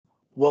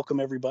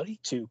Welcome, everybody,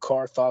 to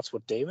Car Thoughts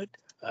with David.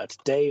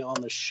 Today on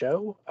the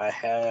show, I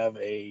have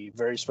a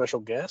very special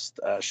guest.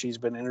 She's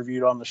been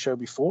interviewed on the show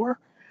before,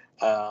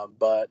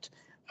 but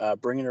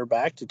bringing her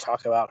back to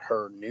talk about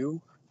her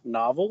new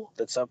novel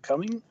that's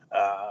upcoming.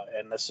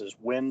 And this is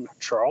Wynn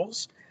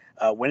Charles.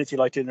 Wynn, if you'd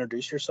like to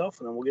introduce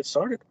yourself, and then we'll get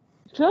started.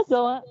 Sure,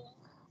 Noah.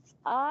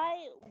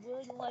 I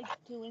would like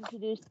to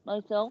introduce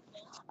myself.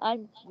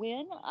 I'm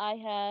Wynn. I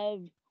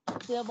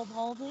have cerebral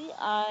palsy.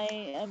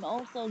 I am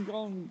also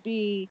going to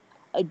be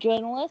a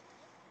journalist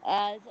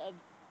as of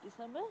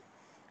December,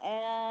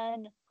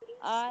 and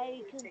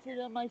I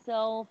consider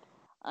myself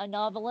a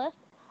novelist.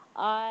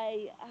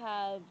 I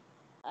have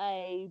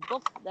a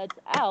book that's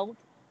out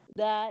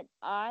that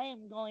I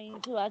am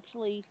going to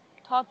actually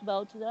talk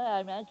about today.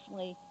 I'm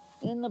actually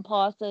in the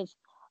process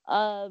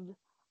of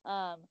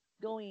um,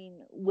 going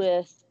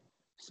with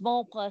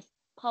Small Plus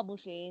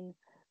Publishing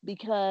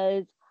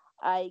because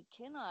I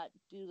cannot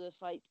do the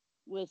fight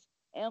with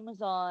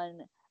Amazon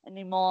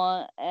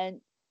anymore.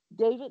 And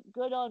David,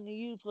 good on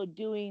you for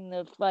doing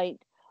the fight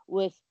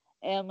with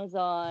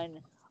Amazon.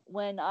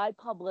 When I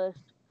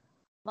published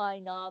my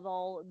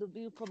novel, The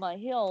View from My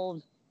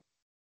Hills,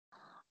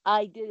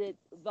 I did it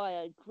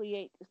via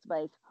Create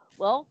Space.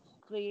 Well,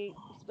 Create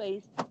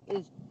Space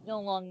is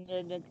no longer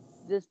in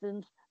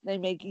existence. They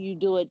make you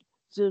do it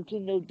through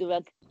Kindle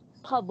Direct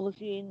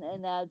Publishing,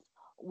 and that's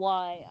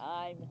why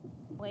I'm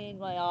weighing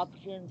my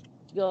options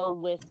to go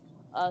with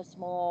a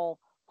small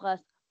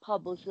press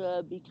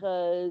publisher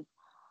because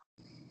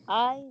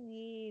I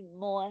need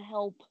more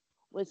help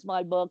with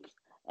my books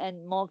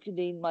and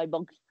marketing my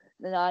books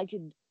than I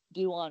could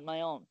do on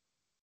my own.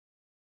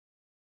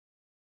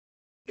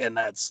 And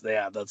that's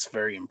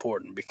very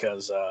important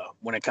because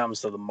when it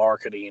comes to the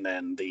marketing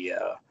and the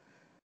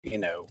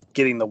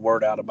getting the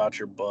word out about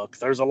your book,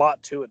 there's a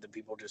lot to it that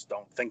people just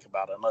don't think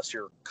about unless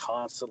you're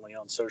constantly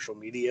on social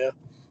media.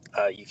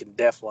 You can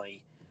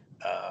definitely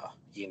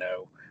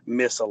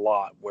miss a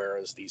lot,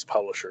 whereas these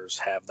publishers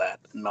have that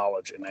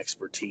knowledge and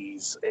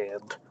expertise,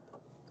 and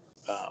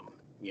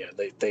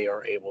they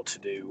are able to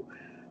do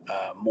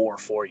more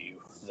for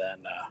you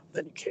than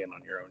you can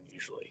on your own.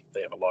 Usually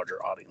they have a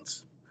larger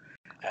audience.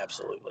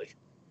 Absolutely.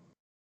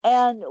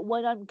 And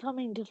what I'm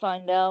coming to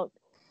find out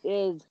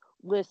is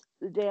with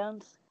the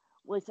dance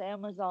with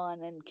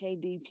Amazon and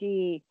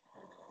KDP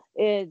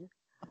is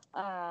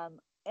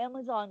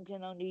Amazon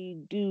can only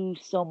do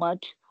so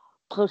much,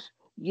 push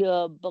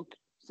your book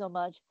so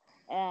much,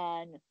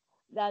 and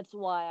that's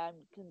why I'm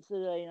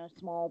considering a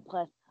small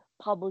press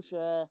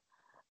publisher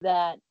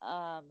that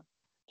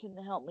can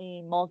help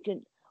me market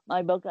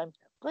my book. I'm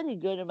pretty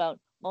good about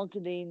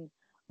marketing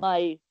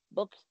my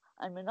books.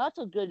 I'm not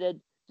so good at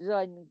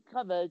designing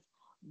covers,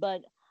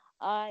 but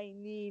I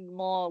need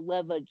more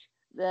leverage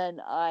than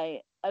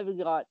I ever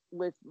got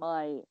with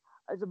my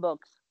other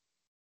books.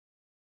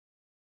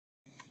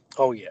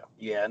 Oh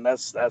yeah, and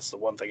that's the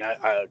one thing.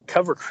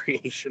 Cover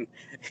creation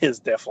is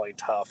definitely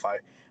tough.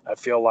 I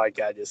feel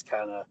like I just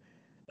kind of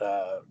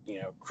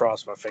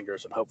cross my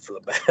fingers and hope for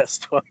the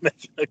best when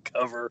making a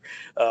cover.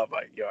 I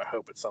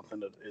hope it's something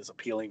that is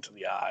appealing to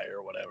the eye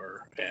or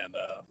whatever. And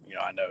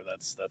I know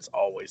that's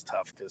always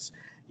tough because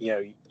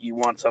you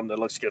want something that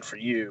looks good for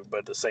you, but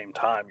at the same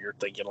time you're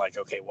thinking like,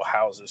 okay, well,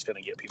 how is this going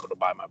to get people to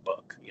buy my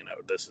book?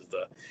 This is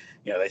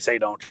they say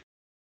don't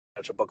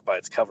judge a book by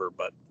its cover,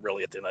 but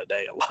really at the end of the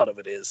day, a lot of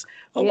it is,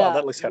 oh wow, Yeah,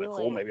 that looks kind of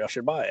cool. really, Maybe I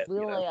should buy it.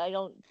 I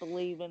don't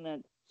believe in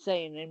that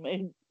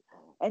saying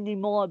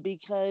anymore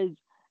because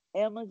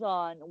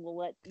Amazon will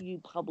let you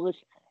publish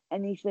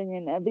anything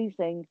and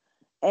everything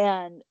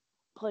and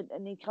put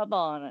any cover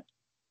on it.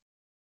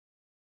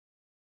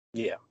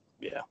 Yeah,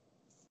 yeah,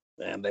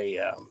 and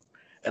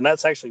and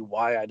that's actually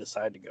why I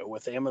decided to go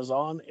with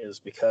Amazon is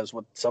because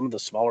with some of the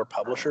smaller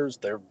publishers,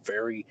 they're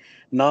very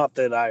not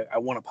that I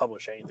want to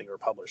publish anything or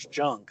publish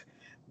junk,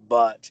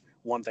 but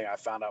one thing I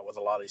found out with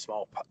a lot of these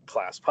small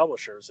class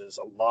publishers is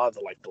a lot of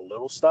the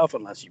little stuff,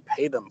 unless you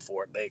pay them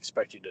for it, they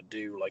expect you to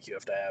do like you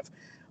have to have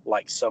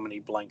like so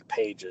many blank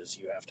pages,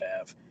 you have to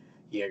have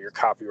your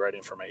copyright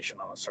information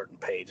on a certain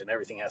page, and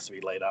everything has to be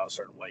laid out a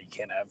certain way. You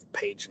can't have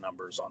page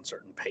numbers on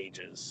certain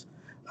pages.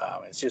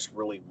 It's just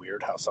really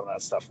weird how some of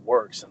that stuff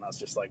works. And I was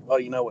just like, well,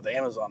 with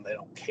Amazon, they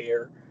don't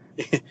care.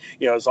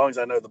 As long as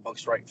I know the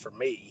book's right for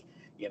me,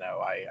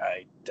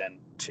 I tend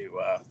to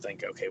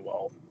think, okay,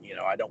 well,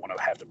 I don't want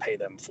to have to pay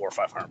them $400 or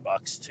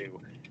 $500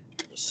 to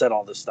set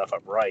all this stuff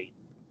up right.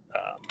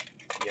 Um,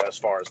 as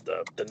far as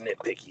the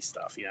nitpicky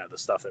stuff, the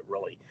stuff that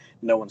really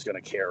no one's going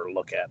to care or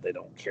look at. They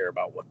don't care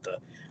about what the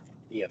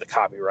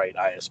copyright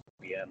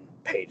ISBN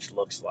page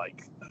looks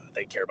like.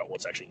 They care about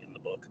what's actually in the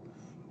book.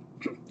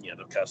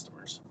 The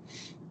customers.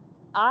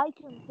 I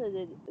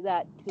considered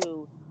that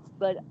too,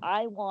 but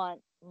I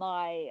want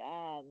my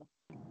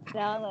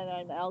now that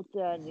I'm out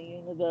there in the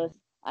universe,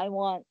 I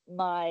want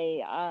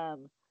my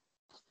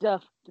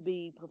stuff to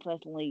be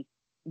professionally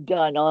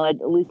done, or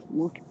at least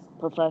look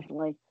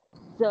professionally.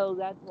 So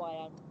that's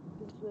why I'm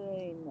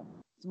considering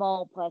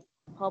small plus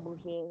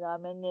publishing.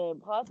 I'm in the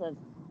process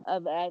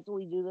of, as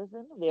we do this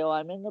interview,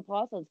 I'm in the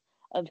process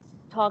of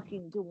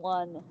talking to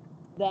one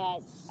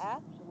that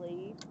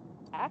actually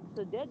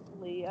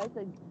accidentally, I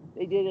think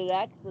they did it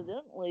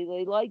accidentally.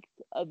 They liked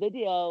a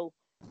video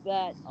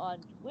that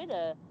on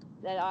Twitter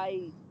that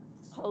I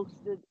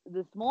posted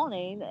this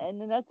morning,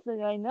 and the next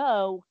thing I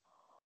know,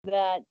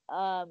 that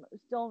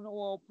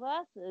Stonewall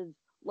Press is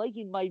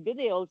liking my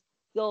videos.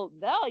 So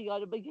now I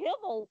gotta be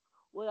careful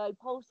what I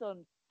post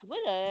on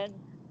Twitter and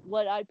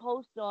what I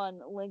post on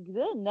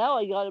LinkedIn. Now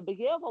I gotta be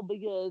careful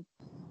because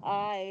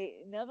I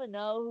never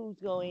know who's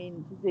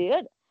going to see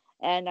it,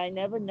 and I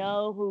never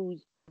know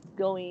who's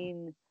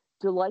going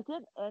to like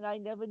it, and I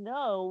never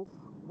know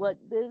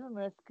what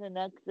business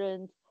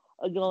connections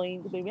are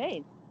going to be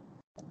made.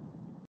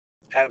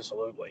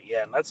 Absolutely,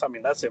 yeah, and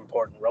that's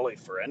important really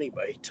for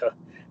anybody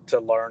to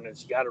learn.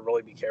 Is you got to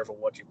really be careful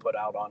what you put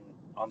out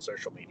on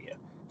social media,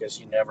 because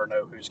you never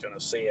know who's going to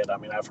see it. I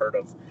mean, I've heard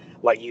of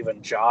like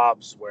even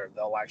jobs where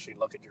they'll actually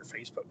look at your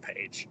Facebook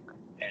page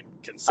and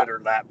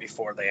consider that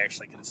before they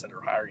actually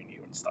consider hiring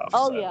you and stuff.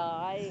 Oh So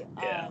yeah,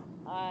 yeah,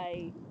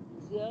 I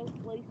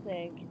seriously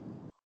think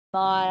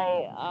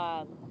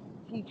my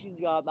teaching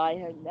job I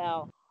have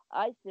now,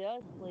 I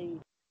seriously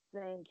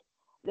think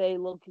they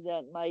looked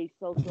at my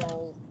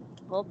social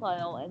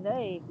profile and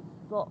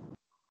so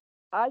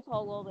I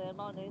follow them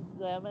on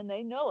Instagram and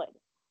they know it.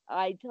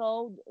 I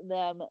told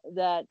them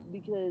that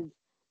because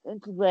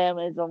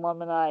Instagram is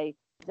alumni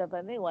stuff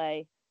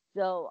anyway,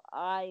 so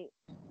I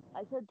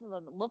said to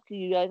them, look,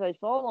 you guys, I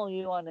follow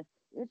you on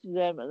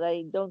Instagram.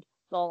 They don't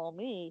follow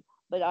me,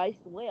 but I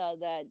swear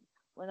that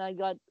when I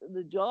got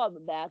the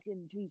job back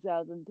in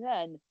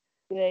 2010,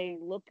 they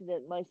looked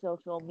at my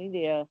social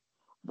media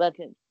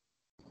record.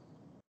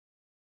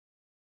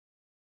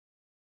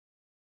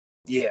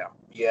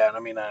 yeah, and I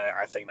mean,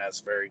 I think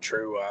that's very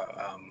true.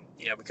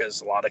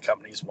 Because a lot of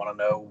companies want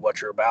to know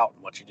what you're about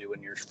and what you do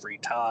in your free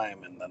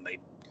time, and then they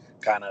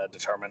kind of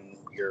determine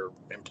your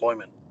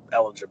employment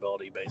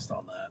eligibility based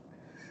on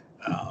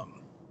that.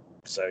 Um,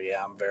 so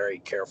yeah, I'm very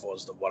careful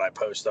as to what I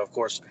post. Of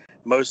course,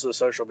 most of the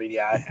social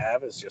media I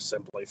have is just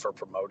simply for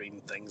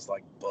promoting things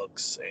like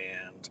books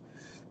and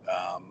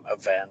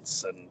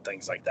events and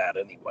things like that.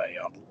 Anyway,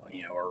 on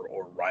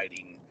or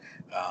writing,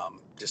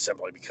 just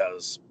simply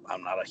because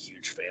I'm not a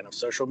huge fan of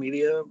social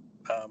media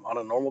on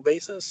a normal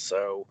basis.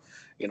 So,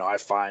 I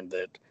find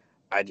that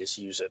I just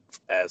use it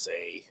as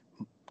a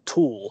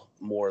tool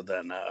more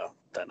than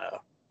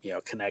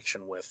a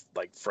connection with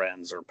like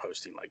friends or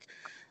posting like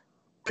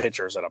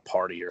pictures at a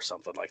party or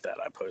something like that.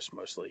 I post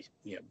mostly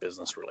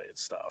business related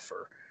stuff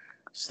or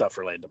stuff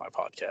related to my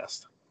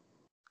podcast.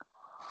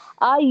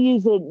 I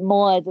use it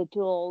more as a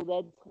tool.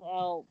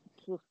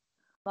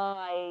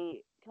 My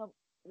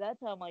that's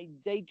how my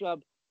day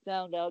job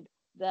found out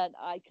that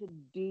I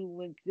could do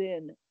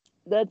LinkedIn.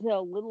 That's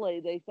how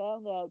literally they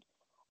found out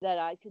that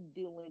I could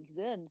do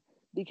LinkedIn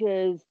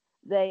because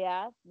they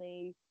asked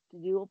me to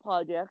do a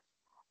project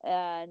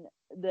and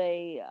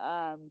they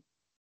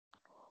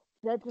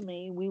said to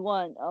me, "We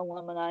want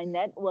alumni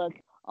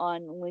network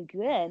on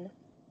LinkedIn,"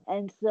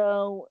 and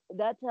so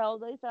that's how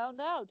they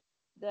found out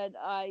that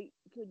I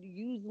could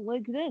use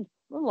LinkedIn,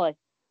 literally,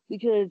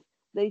 because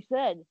they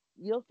said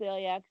you're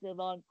fairly active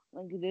on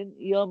LinkedIn.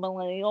 You're a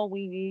millennial.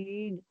 We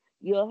need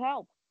your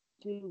help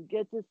to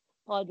get this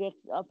project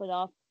up and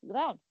off the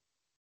ground.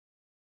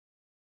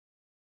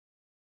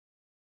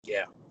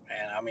 Yeah,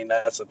 and I mean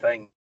that's the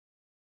thing.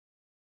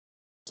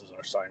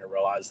 Are starting to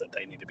realize that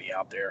they need to be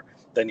out there.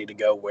 They need to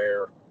go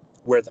where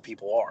the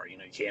people are. You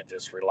can't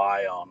just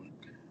rely on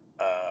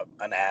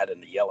an ad in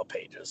the yellow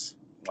pages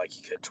like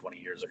you could 20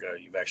 years ago.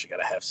 You've actually got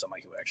to have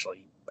somebody who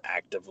actually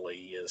actively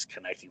is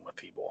connecting with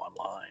people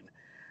online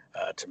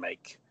to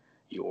make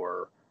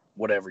your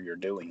whatever you're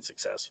doing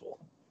successful.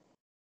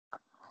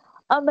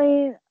 I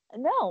mean,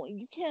 no,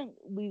 you can't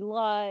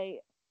rely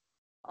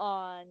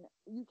on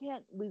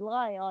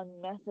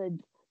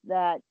methods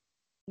that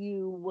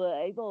you were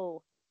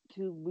able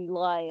to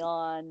rely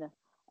on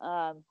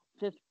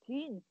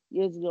 15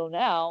 years ago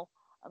now.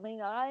 I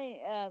mean, I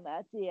am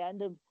at the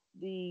end of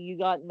the You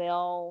Got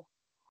Mail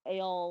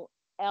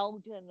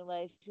AOL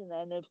generation,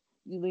 and if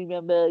you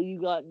remember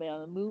You Got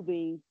Mail, the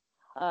movie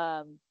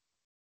um,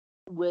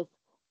 with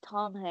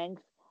Tom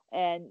Hanks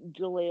and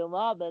Julia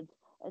Roberts,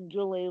 and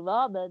Julia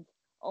Roberts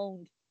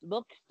owned the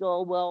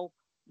bookstore. Well,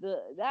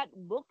 that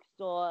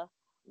bookstore,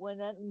 when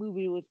that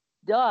movie was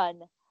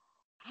done,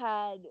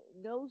 had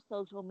no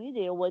social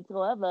media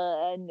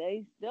whatsoever, and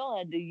they still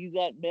had the You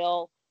Got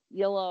Mail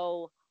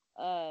yellow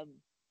um,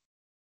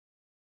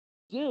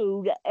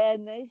 dude,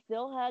 and they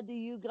still had the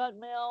You Got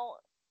Mail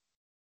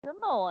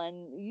symbol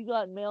and You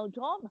Got Mail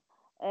Tom.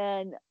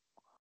 And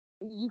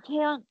you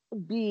can't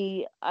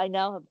be, I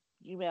now have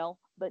Gmail,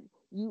 but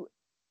you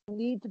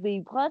need to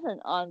be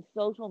present on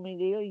social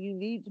media. You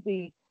need to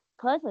be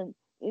present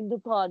in the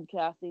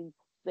podcasting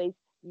space.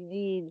 You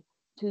need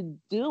to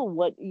do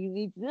what you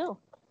need to do.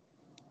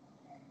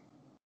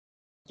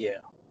 Yeah,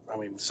 I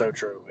mean, so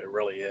true. It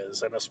really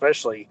is, and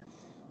especially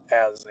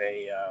as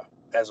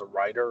a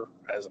writer,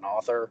 as an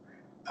author,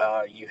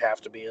 you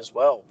have to be as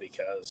well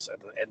because at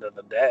the end of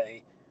the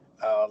day,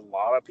 a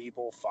lot of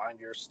people find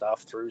your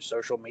stuff through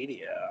social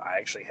media. I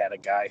actually had a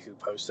guy who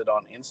posted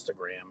on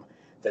Instagram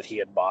that he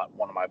had bought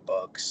one of my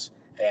books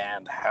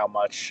and how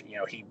much,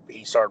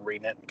 he started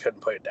reading it and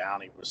couldn't put it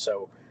down. He was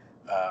so,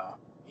 uh,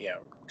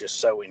 just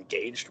so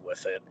engaged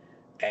with it.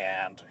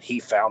 And he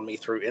found me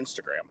through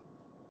Instagram,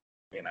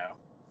 you know,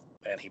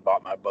 and he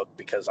bought my book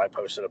because I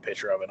posted a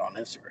picture of it on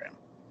Instagram,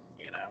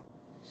 you know.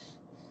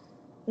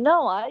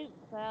 No, I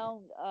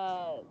found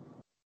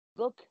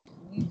book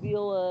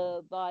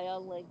reviewer via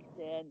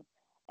LinkedIn,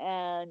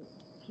 and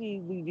she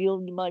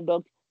reviewed my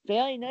book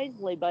very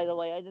nicely. By the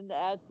way, I didn't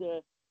ask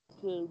her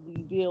to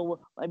review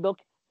my book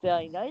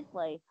very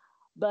nicely,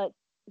 but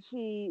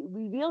she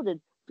reviewed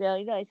it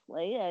very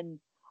nicely, and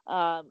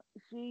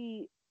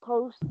she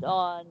posted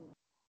on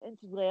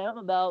Instagram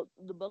about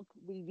the book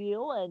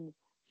review, and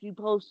she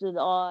posted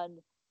on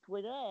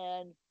Twitter,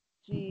 and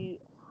she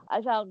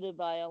I found it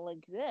via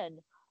LinkedIn,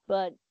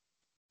 but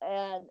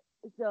and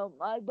so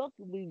my book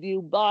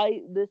review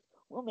by this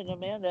woman,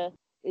 Amanda,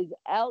 is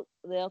out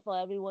there for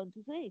everyone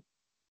to see.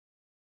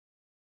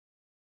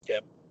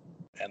 Yep.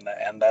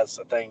 And that's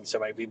the thing. So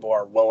many people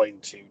are willing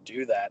to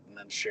do that and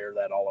then share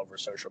that all over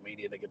social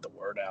media to get the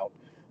word out,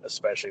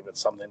 especially if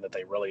it's something that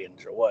they really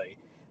enjoy.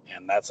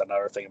 And that's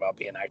another thing about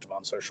being active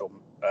on social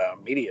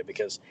media,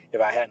 because if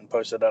I hadn't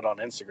posted that on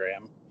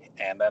Instagram,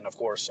 and then of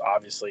course,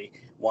 obviously,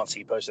 once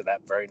he posted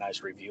that very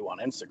nice review on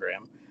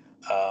Instagram,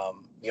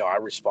 I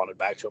responded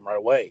back to him right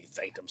away,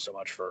 thanked him so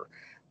much for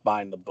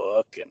buying the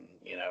book, and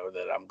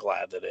that I'm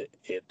glad that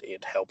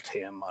it helped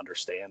him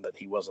understand that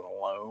he wasn't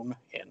alone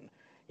in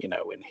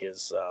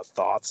his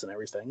thoughts and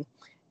everything.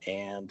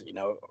 And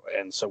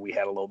so we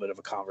had a little bit of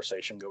a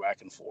conversation go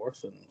back and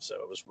forth, and so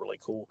it was really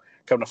cool.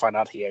 Come to find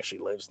out, he actually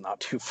lives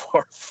not too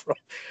far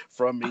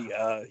from me,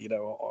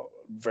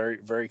 very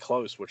very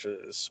close, which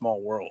is a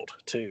small world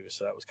too.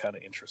 So that was kind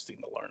of interesting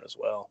to learn as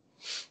well.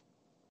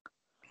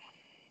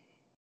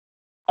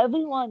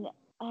 Everyone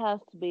has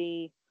to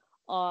be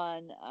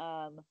on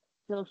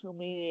social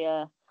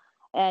media,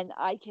 and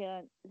I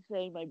can't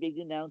say my big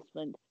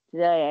announcement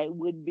today. I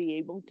would be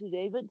able to,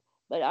 David,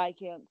 but I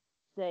can't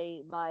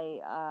say my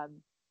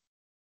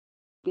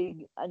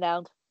big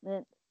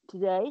announcement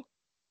today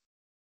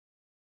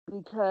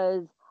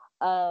because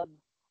of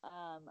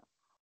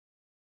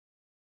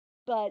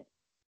but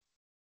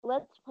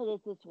let's put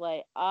it this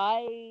way.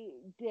 I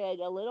did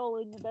a little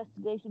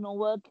investigational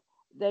work.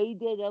 They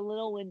did a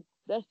little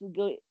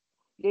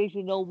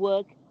investigational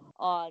work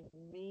on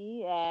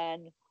me,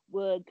 and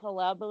would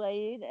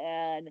collaborate,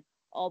 and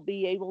I'll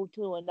be able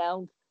to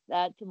announce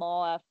that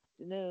tomorrow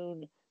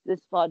afternoon.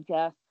 This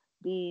podcast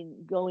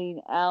being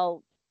going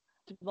out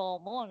tomorrow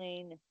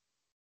morning,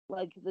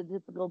 like the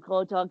typical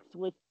Core Talks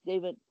with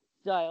David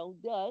style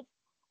does.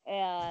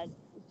 And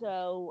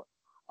so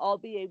I'll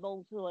be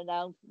able to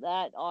announce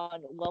that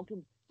on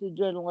Welcome to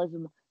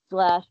Journalism /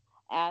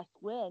 Ask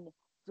Win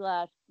 /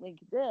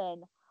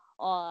 LinkedIn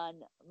on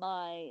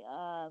my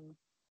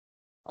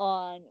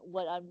on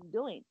what I'm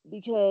doing,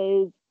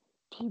 because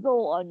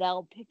people are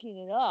now picking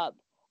it up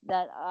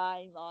that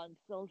I'm on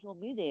social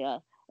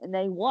media, and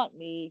they want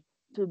me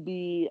to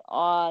be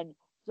on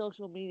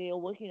social media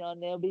working on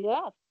their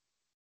behalf.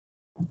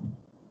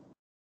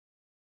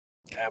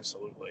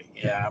 Absolutely,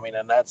 yeah. I mean,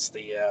 and that's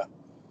the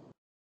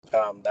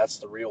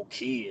real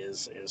key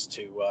is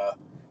to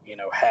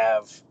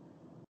have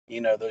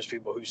those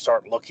people who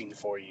start looking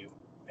for you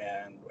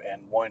and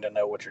wanting to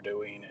know what you're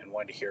doing and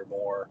wanting to hear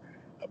more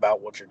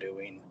about what you're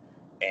doing,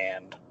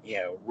 and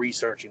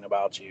researching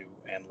about you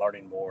and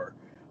learning more.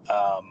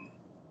 um,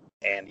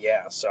 and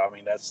yeah, so I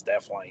mean, that's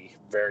definitely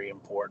very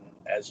important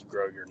as you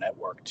grow your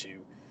network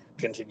to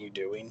continue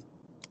doing,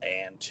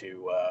 and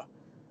to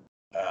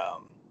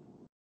um,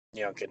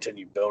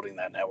 continue building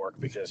that network,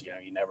 because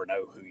you never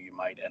know who you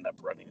might end up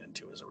running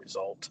into as a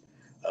result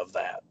of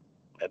that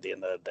at the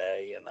end of the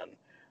day. And then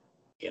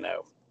you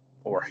know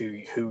or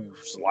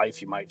whose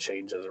life you might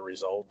change as a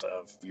result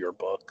of your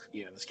book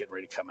that's getting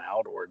ready to come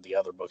out, or the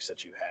other books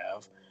that you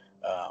have.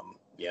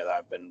 Yeah,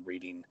 I've been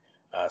reading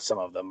some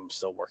of them. I'm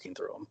still working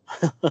through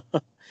them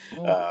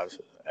Mm. uh,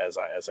 as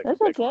I can That's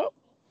pick them okay. up.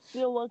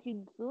 Still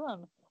working through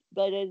them,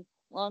 but as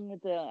long as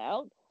they're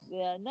out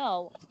there,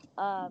 no.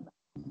 Um,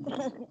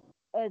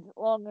 as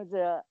long as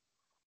they're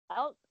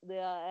out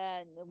there,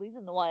 and the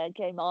reason why I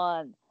came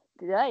on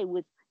today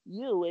with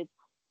you is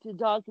to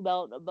talk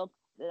about a book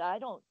that I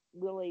don't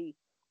really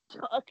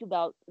talk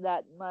about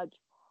that much.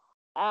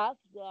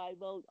 After I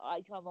wrote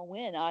I Come a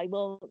Win, I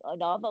wrote a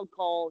novel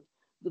called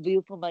The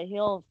View from My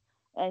Hills,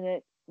 and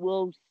it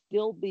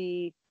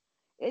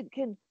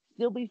can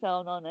still be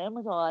found on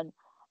Amazon,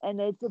 and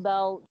it's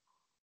about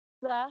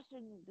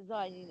fashion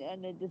designing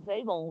and the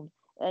disabled.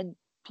 And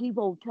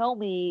people tell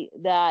me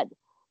that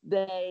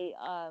they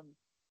I'm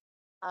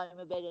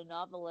a better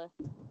novelist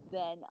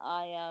than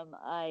I am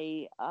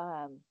a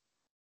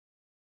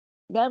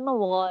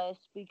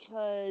memoirist,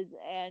 because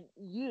and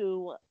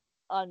you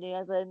on the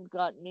other end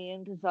got me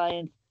into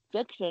science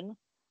fiction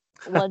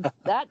once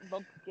that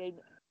book came.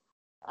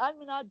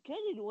 I'm not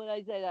kidding when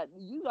I say that.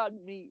 You got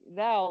me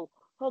now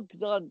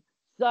hooked on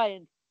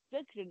science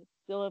fiction.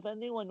 So if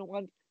anyone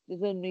wants to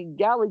send me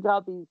galley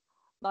copies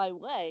my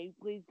way,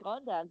 please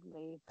contact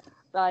me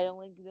via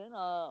LinkedIn or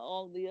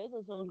all the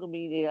other social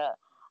media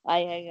I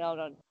hang out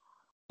on.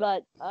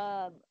 But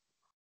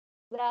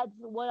that's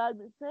what I'm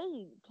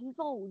saying.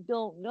 People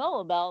don't know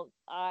about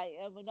I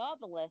Am a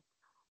Novelist.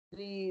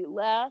 The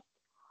last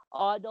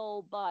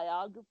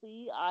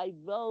autobiography I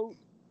wrote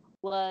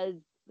was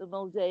The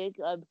Mosaic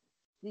of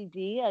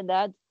CP, and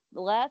that's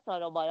the last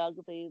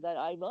autobiography that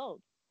I wrote.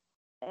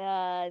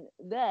 And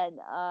then,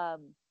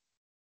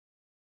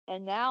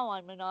 and now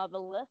I'm a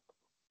novelist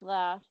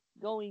slash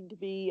going to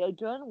be a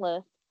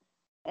journalist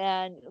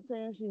and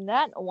finishing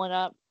that one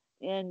up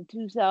in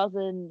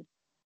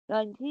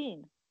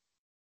 2019.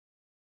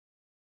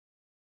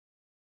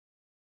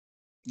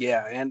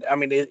 Yeah, and I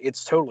mean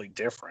it's totally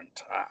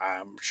different.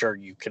 I'm sure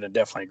you can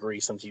definitely agree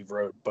since you've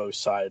wrote both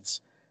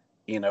sides,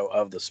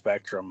 of the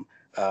spectrum.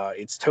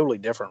 It's totally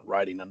different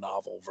writing a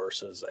novel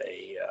versus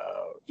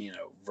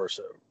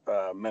versus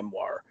a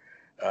memoir.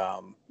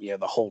 The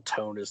whole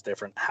tone is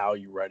different. How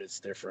you write it's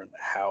different.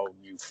 How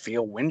you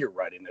feel when you're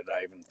writing it,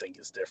 I even think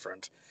is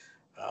different.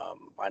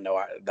 I know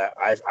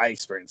I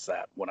experienced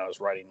that when I was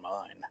writing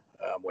mine,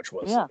 which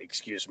was, Yeah,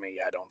 excuse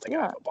me, I don't think I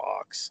yeah. have a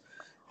box,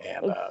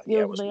 and yeah,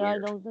 it Excuse was me, I weird.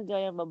 don't think I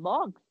have a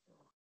box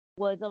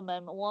with a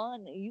memoir.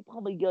 And you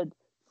probably get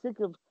sick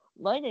of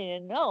writing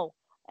it. No,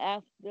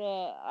 after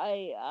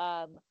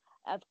I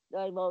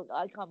wrote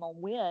I Come a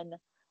Win,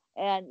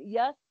 and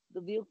yes,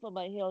 the View from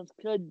My Hills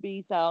could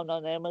be found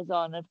on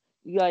Amazon if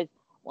you guys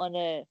want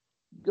to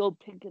go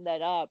pick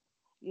that up.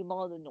 You're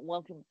more than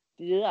welcome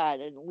to do that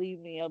and leave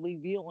me a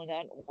review on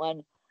that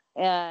one.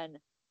 And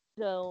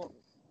so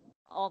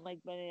I'll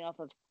make money off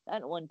of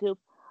that one too.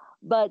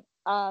 But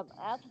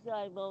after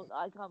I wrote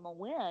I Come a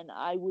Win,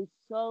 I was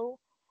so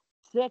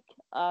sick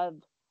of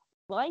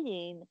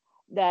writing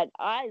that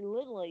I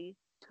literally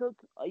took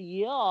a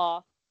year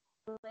off,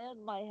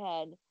 planned my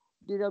head,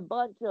 did a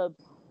bunch of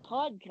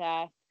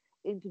podcast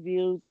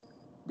interviews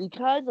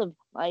because of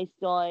my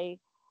story.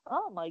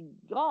 Oh my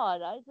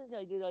God, I think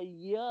I did a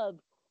year of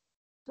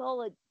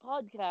solid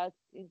podcast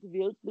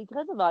interviews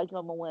because of I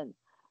Come a Win.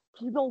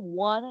 People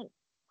want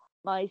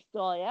my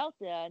story out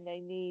there and they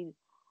need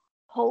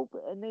hope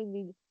and they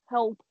need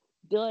help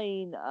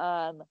during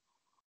and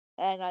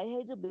I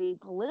hate to be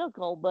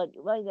political, but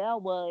right now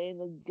we're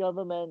in a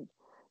government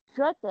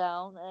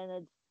shutdown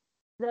and it's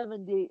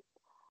 70,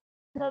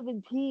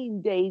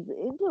 17 days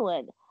into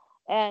it.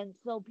 And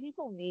so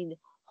people need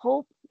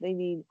hope, they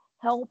need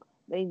help,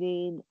 they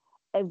need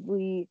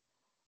every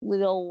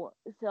little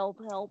self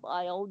help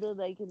iota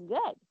they can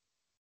get.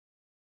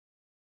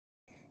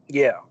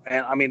 Yeah,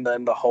 and I mean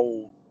then the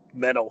whole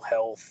mental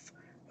health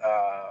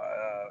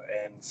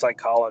and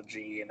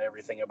psychology and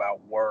everything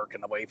about work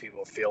and the way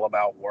people feel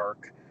about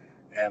work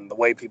and the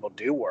way people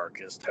do work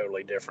is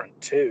totally different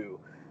too,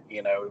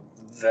 you know,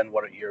 than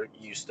what it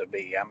used to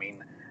be. I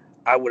mean,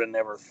 I would have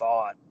never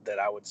thought that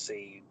I would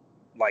see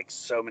like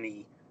so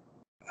many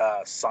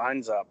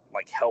signs up,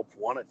 like help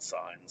wanted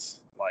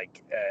signs,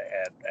 like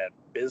at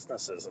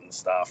businesses and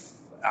stuff.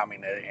 I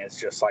mean, it's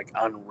just like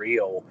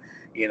unreal.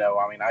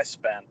 I mean, I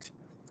spent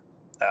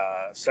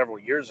several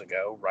years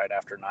ago, right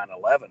after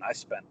 9/11, I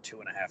spent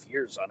 2.5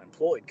 years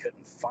unemployed,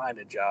 couldn't find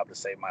a job to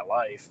save my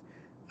life.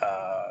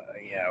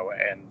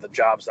 And the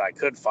jobs I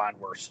could find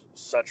were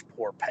such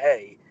poor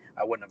pay,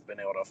 I wouldn't have been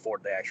able to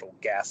afford the actual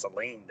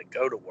gasoline to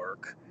go to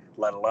work,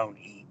 let alone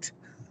eat.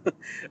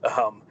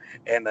 um,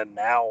 and then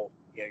now,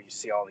 you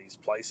see all these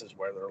places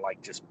where they're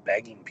like just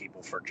begging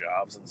people for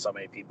jobs, and so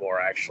many people are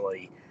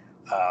actually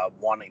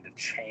wanting to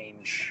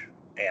change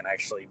and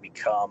actually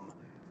become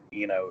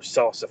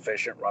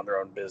self-sufficient, run their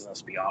own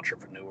business, be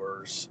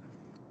entrepreneurs,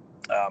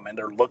 and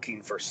they're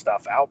looking for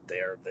stuff out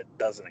there that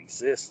doesn't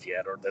exist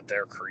yet or that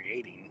they're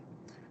creating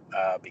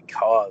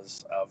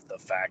because of the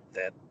fact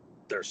that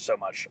there's so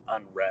much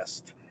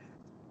unrest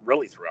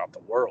really throughout the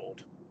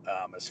world,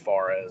 as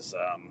far as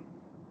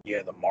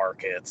the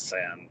markets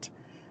and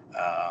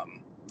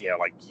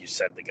like you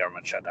said, the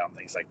government shutdown,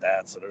 things like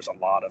that. So there's a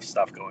lot of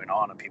stuff going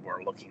on, and people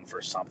are looking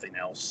for something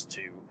else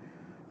to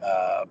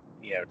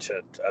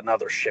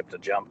another ship to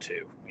jump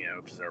to,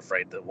 because they're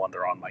afraid the one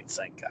they're on might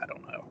sink. I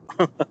don't know.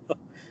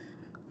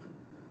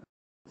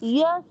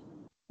 Yes,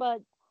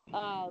 but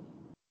uh,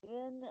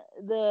 in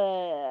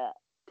the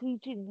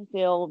teaching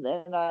field,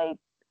 and I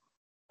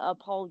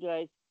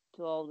apologize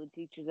to all the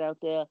teachers out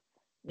there.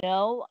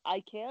 No,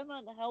 I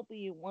cannot help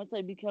you once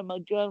I become a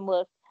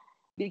journalist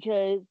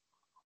because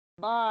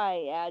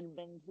my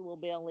admins will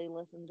barely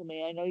listen to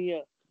me. I know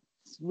you're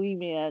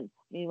screaming at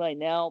me right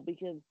now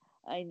because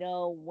I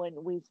know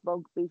when we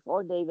spoke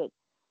before, David,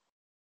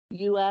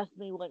 you asked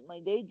me what my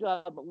day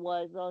job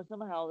was, or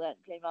somehow that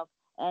came up.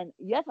 And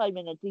yes, I'm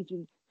in a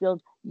teaching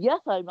field. Yes,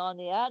 I'm on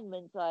the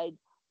admin side,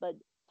 but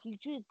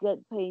teachers get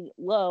paid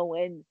low,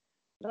 and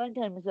 9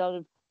 times out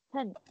of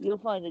 10, you'll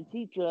find a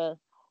teacher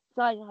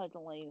side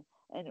hustling,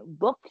 and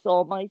books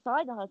are my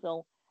side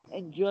hustle,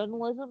 and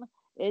journalism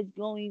is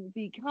going to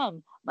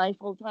become my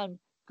full time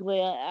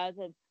career as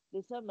of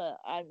December.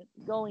 I'm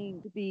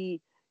going to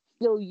be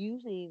still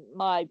using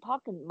my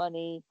pocket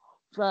money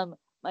from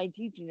my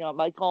teaching job.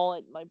 I call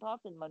it my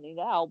pocket money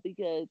now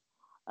because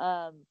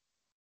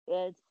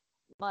it's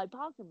my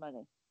pocket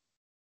money.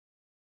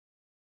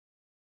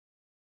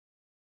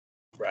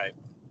 Right.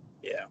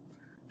 Yeah.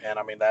 And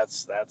I mean,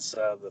 that's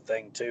the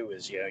thing too,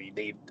 is, you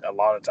need, a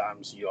lot of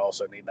times you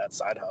also need that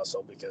side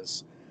hustle,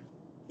 because,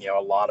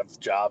 a lot of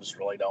jobs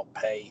really don't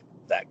pay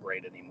that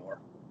great anymore.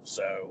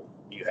 So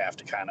you have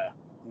to kind of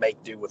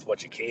make do with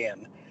what you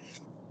can,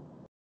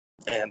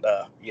 and,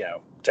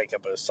 take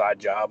up a side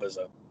job as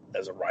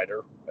a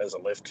writer, as a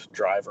Lyft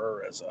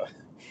driver, as a,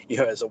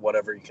 as a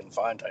whatever you can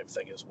find type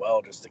thing as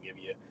well, just to give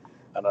you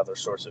another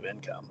source of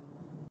income.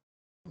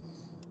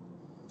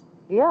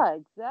 Yeah,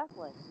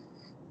 exactly.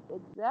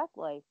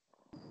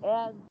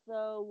 And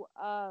so,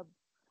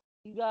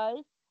 you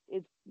guys,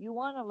 if you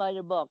want to write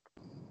a book,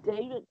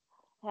 David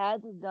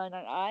has done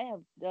it. I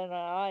have done it.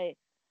 I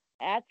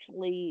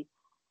actually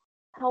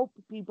help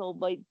people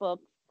write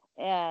books.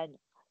 And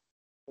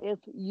if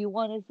you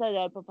want to set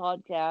up a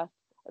podcast,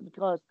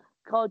 because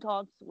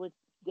Co-Talks with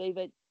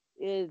David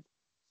is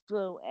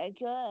through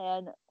Anchor,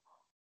 and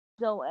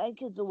so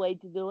Anchor's the way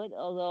to do it.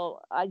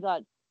 Although I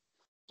got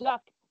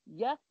stuck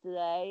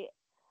yesterday,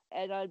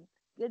 and I'm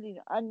getting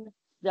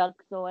unstuck.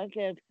 So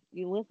Anchor, if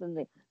you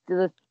listen to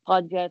this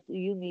podcast,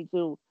 you need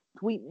to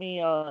tweet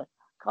me or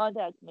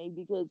contact me,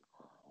 because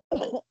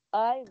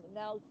I'm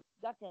now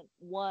stuck at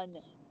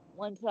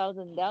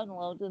 1,000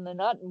 downloads, and they're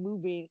not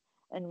moving,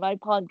 and my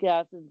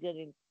podcast is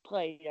getting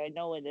played. I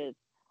know it is,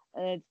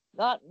 and it's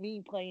not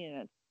me playing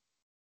it.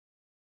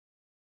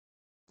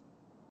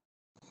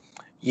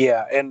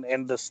 Yeah,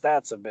 and the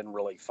stats have been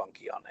really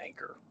funky on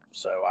Anchor,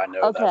 so I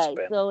know that's Okay,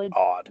 been so it's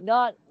odd.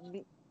 not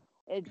me.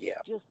 It's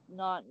Yeah. just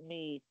not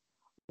me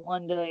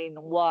wondering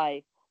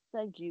why.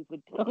 Thank you for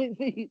telling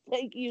me.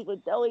 Thank you for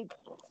telling.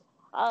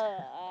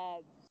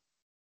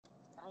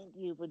 Thank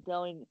you for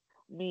telling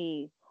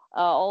me.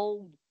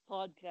 Old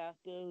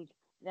podcasters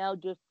now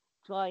just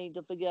trying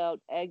to figure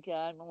out Anchor.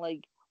 I'm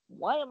like,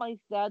 why are my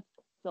stats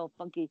so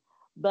funky?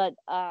 But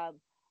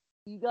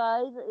you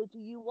guys, if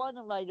you want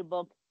to write a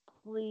book,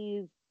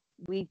 please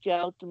reach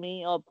out to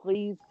me, or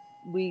please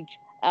reach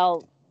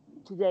out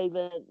to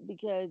David,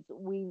 because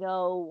we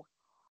know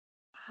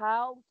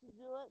how to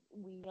do it.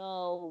 We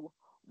know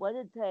what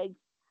it takes,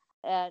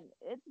 and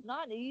it's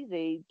not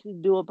easy to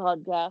do a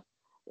podcast.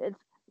 It's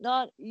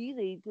not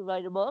easy to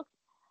write a book,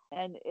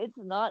 and it's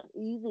not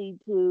easy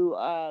to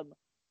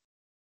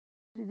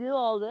do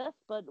all this,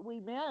 but we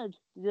managed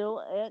to do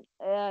it.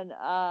 And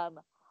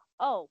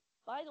oh,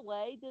 by the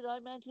way, did I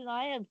mention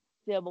I have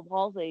cerebral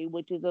palsy,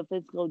 which is a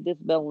physical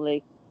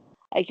disability?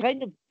 I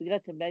kind of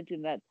forgot to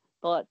mention that,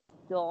 but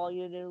to all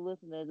your new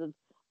listeners, it's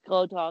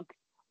Co-Talks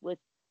with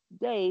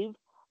Dave.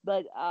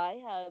 But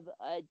I have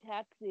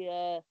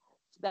ataxia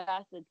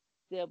spastic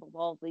cerebral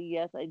palsy.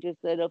 Yes, I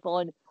just said a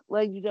foreign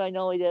language. I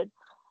know I did.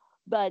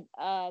 But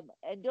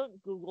and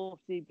don't Google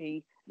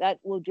CP. That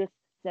will just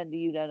send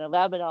you down a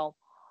rabbit hole.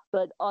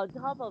 But on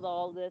top of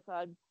all this,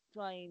 I'm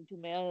trying to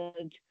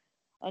manage.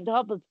 On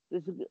top of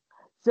this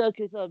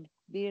circus of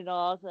being an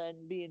author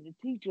and being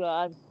a teacher,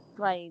 I'm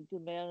trying to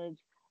manage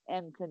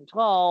and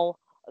control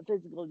a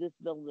physical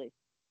disability.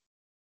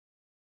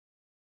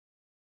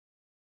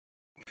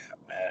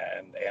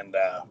 And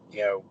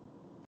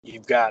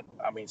you've got,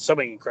 I mean, so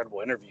many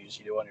incredible interviews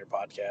you do on your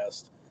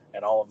podcast,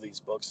 and all of these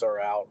books are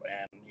out.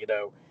 And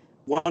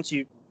once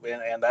you,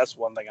 and that's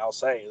one thing I'll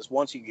say, is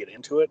once you get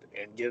into it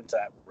and get into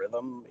that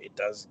rhythm, it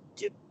does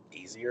get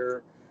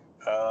easier.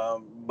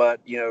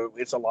 But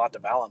it's a lot to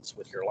balance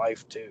with your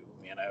life too.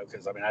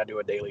 Because I mean, I do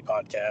a daily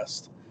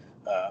podcast,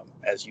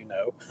 as you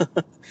know,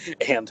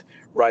 and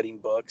writing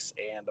books,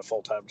 and a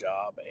full-time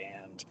job,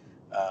 and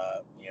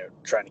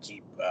trying to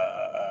keep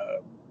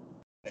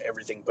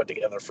everything put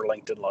together for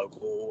LinkedIn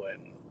Local,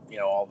 and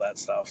all that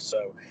stuff.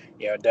 So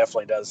it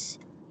definitely does.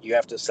 You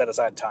have to set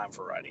aside time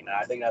for writing. And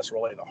I think that's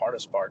really the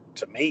hardest part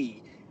to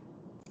me.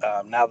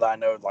 Now that I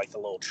know like the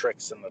little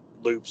tricks and the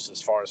loops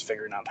as far as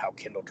figuring out how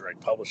Kindle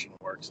Direct Publishing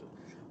works,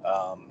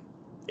 um,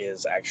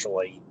 is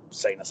actually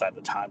setting aside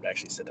the time to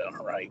actually sit down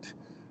and write.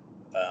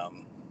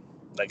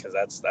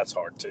 Because that's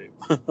hard too.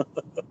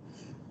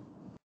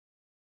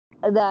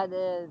 And that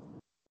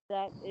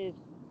is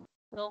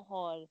so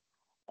hard.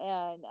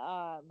 And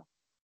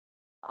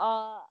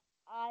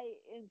I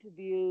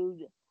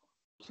interviewed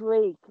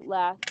Drake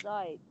last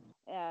night,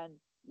 and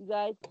you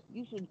guys,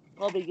 you should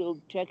probably go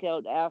check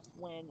out Ask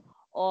When,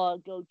 or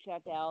go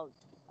check out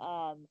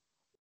um,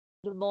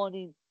 the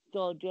Morning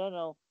Star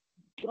Journal.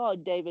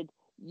 God, David,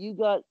 you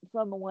got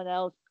someone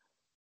else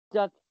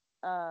stuck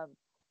um,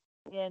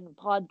 in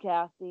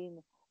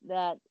podcasting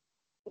that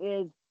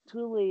is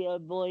truly a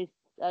voice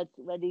that's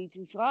ready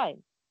to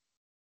shine.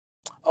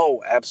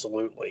 Oh,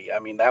 absolutely. I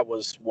mean, that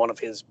was one of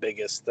his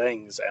biggest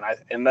things,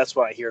 and that's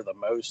what I hear the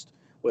most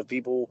with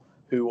people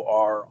who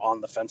are on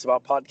the fence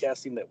about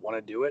podcasting that want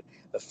to do it.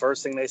 The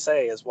first thing they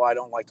say is, "Well, I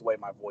don't like the way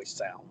my voice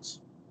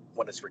sounds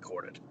when it's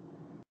recorded."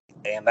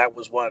 And that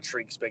was one of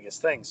Treek's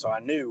biggest things. So I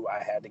knew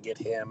I had to get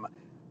him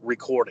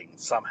recording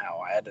somehow.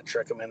 I had to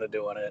trick him into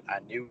doing it. I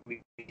knew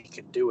he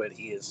could do it.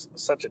 He is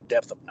such a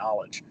depth of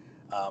knowledge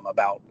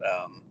about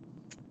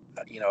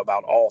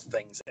about all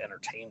things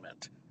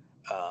entertainment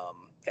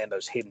and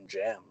those hidden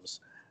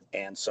gems.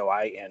 And so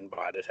I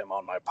invited him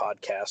on my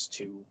podcast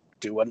to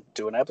do an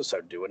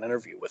episode, do an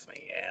interview with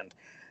me. And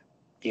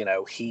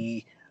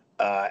he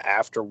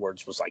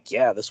afterwards was like,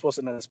 yeah, this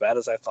wasn't as bad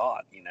as I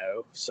thought.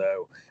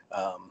 So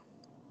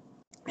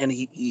and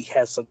he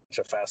has such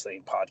a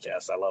fascinating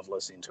podcast. I love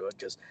listening to it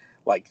because,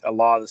 like, a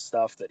lot of the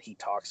stuff that he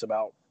talks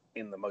about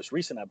in the most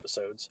recent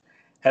episodes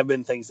have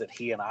been things that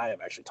he and I have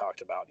actually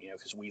talked about,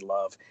 because we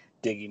love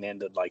digging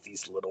into, like,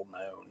 these little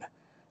known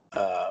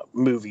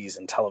movies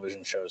and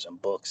television shows and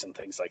books and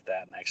things like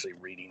that, and actually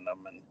reading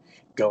them and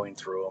going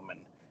through them.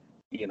 And,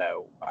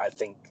 I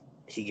think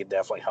he could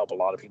definitely help a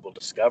lot of people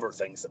discover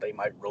things that they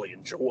might really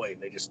enjoy,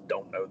 and they just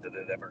don't know that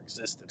it ever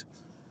existed.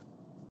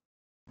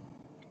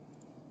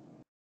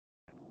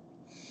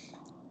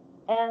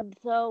 And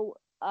so,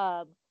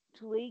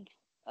 Tweak,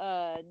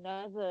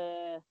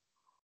 another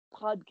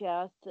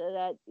podcast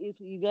that if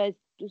you guys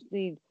just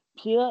need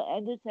pure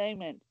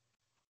entertainment,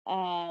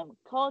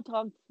 Call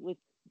Talks with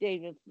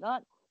David,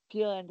 not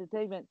pure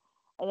entertainment,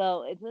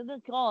 although it's in the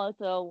car,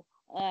 so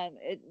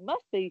it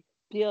must be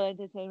pure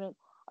entertainment.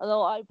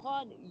 Although I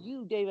applaud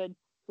you, David,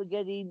 for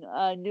getting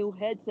a new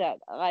headset.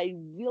 I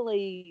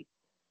really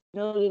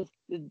noticed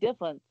the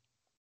difference.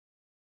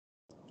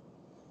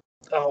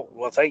 Oh,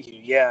 well, thank you.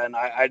 Yeah, and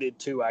I did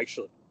too,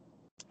 actually.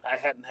 I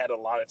hadn't had a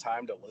lot of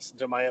time to listen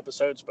to my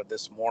episodes, but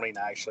this morning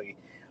I actually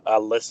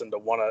listened to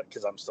one of,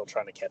 because I'm still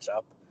trying to catch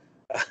up.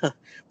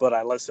 But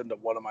I listened to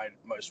one of my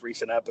most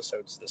recent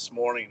episodes this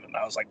morning, and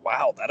I was like,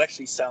 wow, that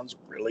actually sounds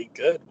really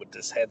good with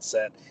this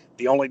headset.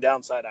 The only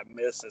downside I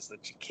miss is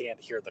that you can't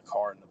hear the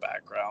car in the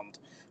background.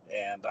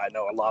 And I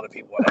know a lot of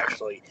people would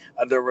actually,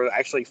 there were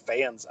actually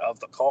fans of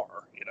the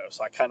car,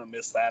 so I kind of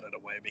miss that in a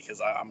way because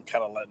I'm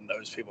kind of letting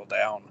those people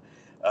down.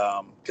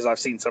 Because I've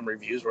seen some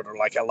reviews where they're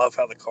like, I love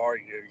how the car,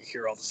 you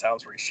hear all the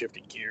sounds where he's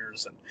shifting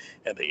gears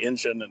and the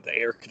engine and the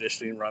air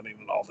conditioning running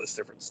and all this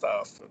different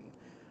stuff. And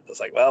it's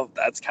like, well,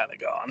 that's kind of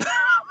gone.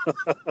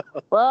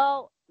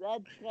 Well,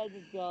 that's kind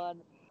of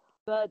gone.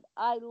 But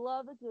I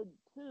love it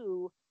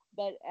too.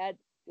 But at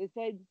the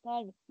same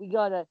time, we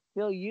gotta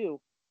hear you.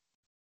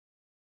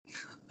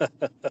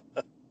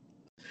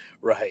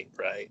 Right.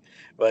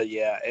 But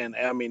yeah, and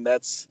I mean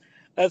that's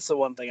the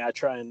one thing I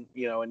try and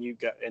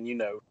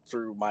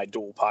through my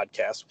dual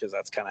podcast, because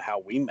that's kind of how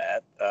we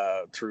met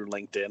through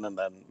LinkedIn and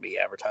then me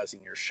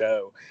advertising your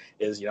show,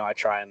 is I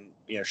try and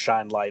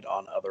shine light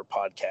on other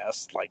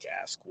podcasts like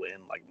Ask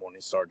Win, like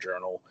Morningstar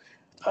Journal,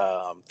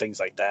 things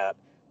like that,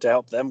 to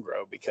help them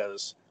grow,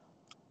 because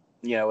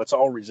it's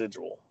all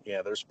residual.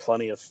 Yeah, there's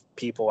plenty of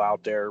people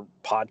out there.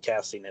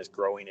 Podcasting is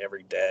growing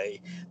every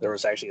day. There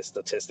was actually a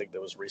statistic that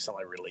was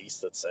recently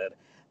released that said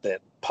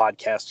that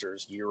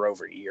podcasters year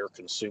over year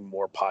consume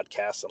more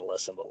podcasts and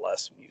listen to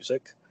less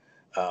music.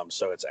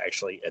 So it's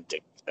actually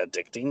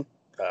addicting,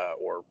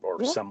 or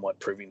Yeah. somewhat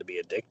proving to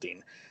be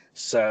addicting.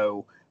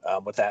 So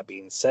with that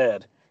being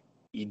said,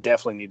 you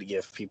definitely need to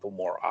give people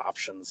more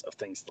options of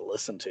things to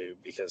listen to,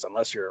 because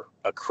unless you're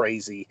a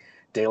crazy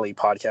daily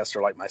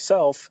podcaster like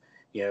myself,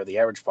 the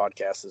average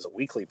podcast is a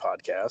weekly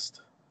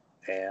podcast,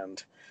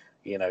 and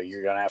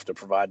you're going to have to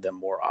provide them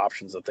more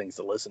options of things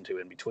to listen to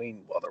in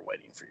between while they're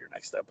waiting for your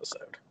next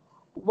episode.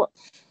 Well,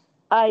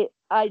 I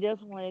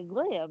definitely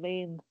agree. I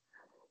mean,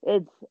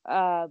 it's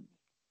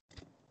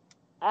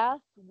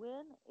Ask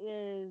Win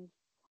is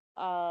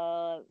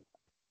uh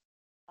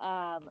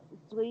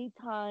 3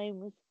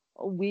 times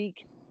a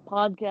week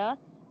podcast,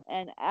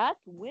 and Ask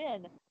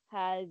Win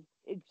has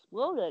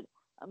exploded.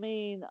 I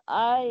mean,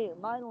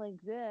 my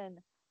LinkedIn,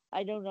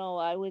 I don't know.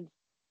 I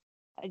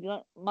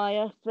got my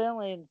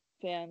Australian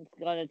fans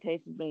got a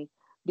taste of me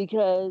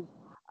because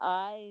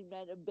I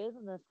met a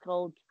business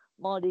coach,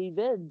 Marty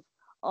Vids,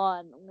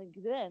 on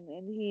LinkedIn,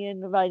 and he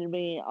invited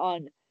me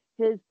on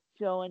his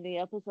show, and the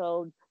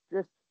episode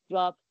just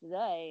dropped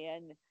today.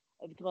 And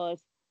of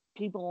course,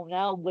 people are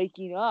now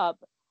waking up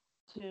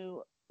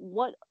to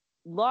what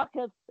rock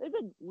have they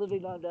been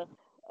living under.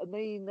 I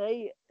mean,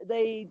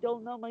 they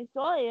don't know my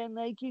story, and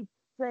they keep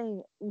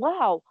saying,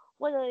 "Wow,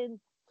 what an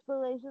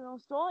inspirational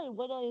story!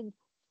 What an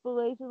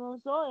inspirational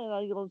story!" And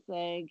I go,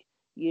 "Thank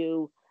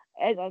you."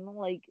 And I'm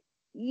like,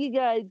 "You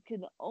guys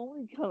can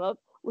only come up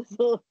with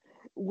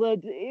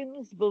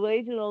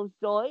inspirational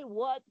story.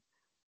 What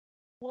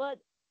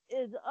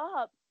is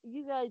up?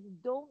 You guys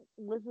don't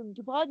listen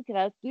to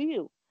podcasts, do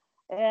you?"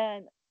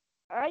 And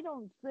I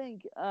don't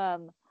think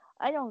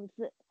I don't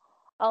th-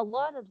 a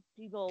lot of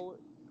people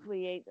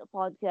create a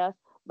podcast,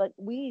 but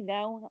we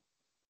now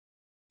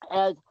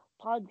as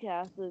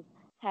podcasters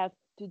have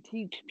to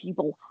teach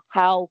people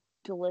how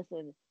to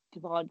listen to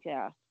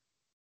podcasts.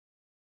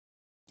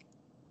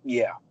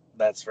 Yeah,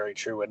 that's very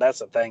true. And that's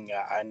the thing.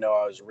 I know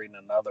I was reading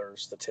another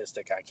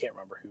statistic. I can't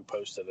remember who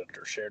posted it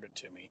or shared it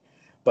to me,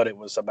 but it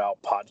was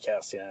about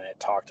podcasting, and it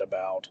talked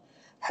about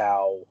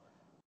how,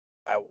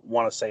 I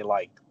want to say,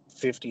 like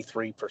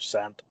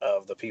 53%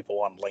 of the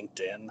people on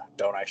LinkedIn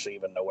don't actually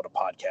even know what a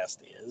podcast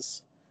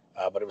is.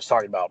 But it was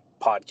talking about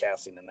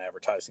podcasting and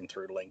advertising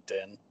through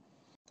LinkedIn.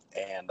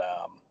 And,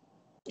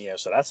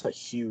 so that's a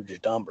huge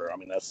number. I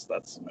mean, that's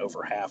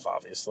over half,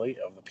 obviously,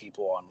 of the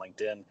people on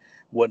LinkedIn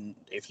wouldn't,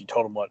 if you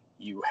told them what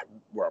you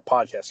were a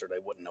podcaster, they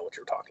wouldn't know what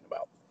you're talking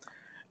about.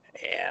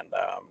 And,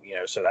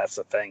 so that's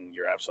the thing.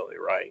 You're absolutely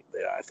right.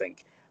 I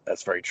think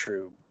that's very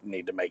true. You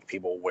need to make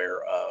people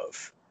aware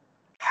of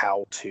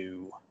how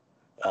to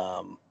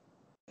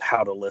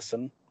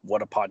listen,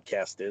 what a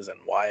podcast is, and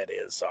why it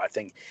is. So I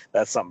think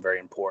that's something very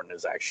important,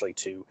 is actually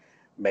to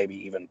maybe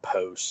even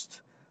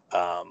post,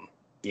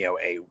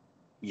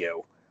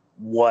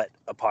 what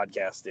a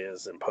podcast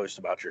is, and post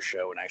about your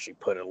show, and actually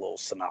put a little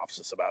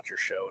synopsis about your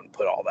show and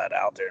put all that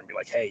out there and be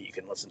like, hey, you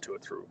can listen to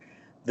it through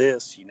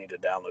this. You need to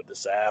download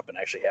this app, and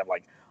actually have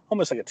like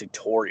almost like a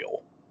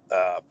tutorial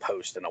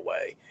post in a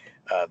way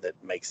that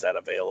makes that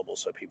available,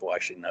 so people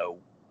actually know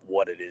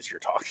what it is you're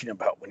talking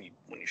about when you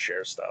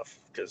share stuff.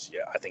 Because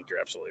I think you're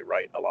absolutely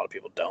right. A lot of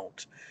people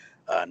don't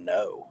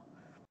know.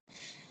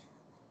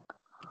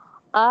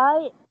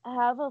 I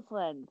have a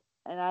friend,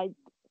 and I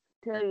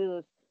tell you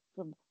this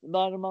from the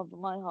bottom of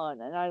my heart,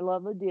 and I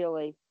love her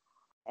dearly.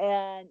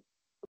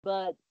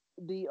 But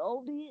the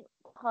only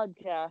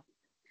podcast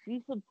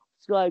she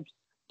subscribes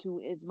to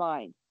is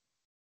mine,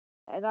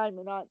 and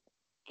I'm not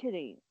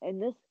kidding.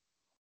 And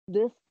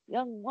this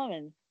young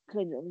woman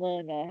could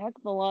learn a heck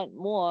of a lot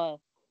more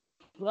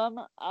from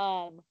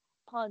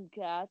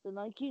podcasts, and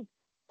I keep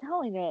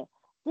telling her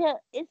there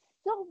is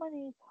so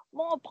many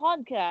more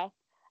podcasts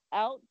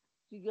out.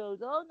 She goes,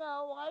 "Oh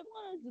no, I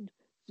want to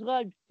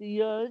subscribe to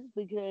yours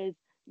because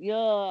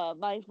you're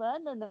my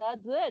friend, and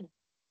that's it."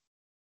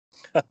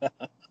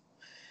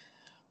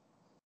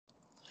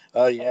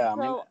 Oh yeah,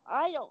 And so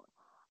I don't.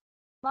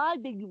 My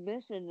big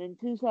mission in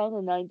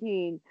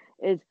 2019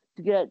 is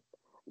to get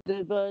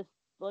diverse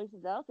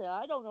voices out there.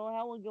 I don't know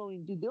how we're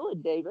going to do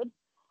it, David.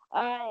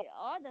 I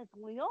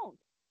honestly don't.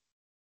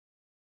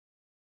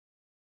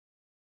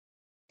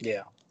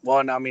 Yeah. Well,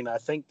 and I mean, I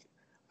think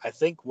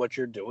what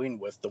you're doing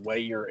with the way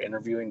you're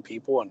interviewing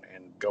people and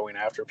going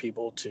after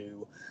people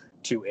to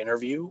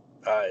interview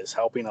is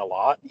helping a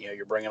lot.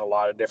 You're bringing a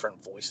lot of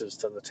different voices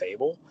to the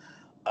table.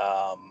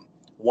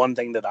 One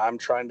thing that I'm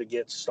trying to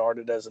get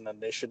started as an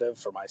initiative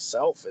for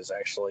myself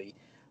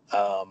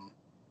um,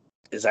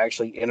 is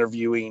actually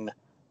interviewing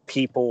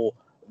people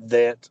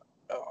that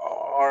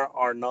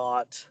are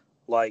not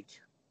like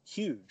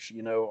huge,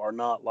 are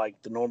not like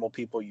the normal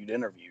people you'd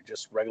interview,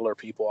 just regular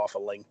people off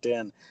of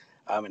LinkedIn,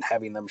 and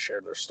having them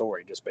share their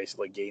story, just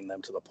basically getting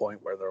them to the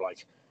point where they're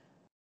like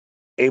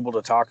able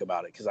to talk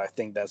about it, because I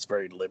think that's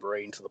very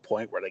liberating, to the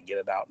point where they get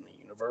it out in the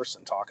universe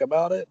and talk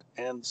about it.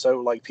 And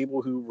so like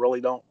people who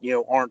really don't,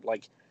 aren't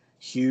like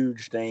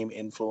huge name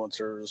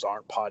influencers,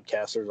 aren't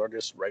podcasters, are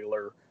just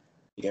regular,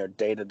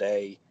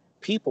 day-to-day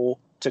people,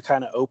 to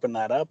kind of open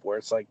that up, where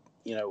it's like,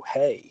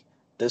 hey,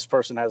 this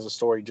person has a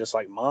story just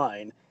like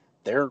mine.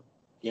 They're,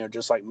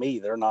 just like me.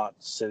 They're not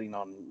sitting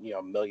on,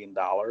 $1 million.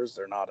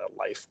 They're not a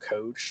life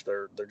coach.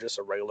 They're just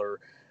a regular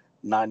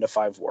 9 to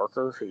 5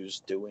 worker who's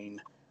doing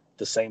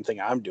the same thing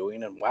I'm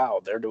doing. And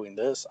wow, they're doing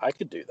this, I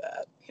could do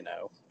that,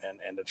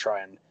 and to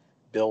try and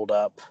build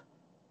up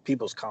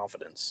people's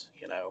confidence,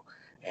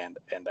 and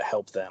to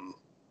help them,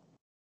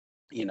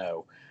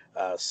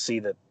 see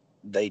that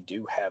they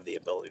do have the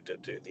ability to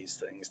do these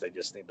things. They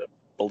just need to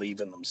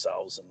believe in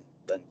themselves and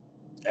then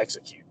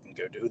execute and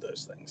go do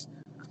those things.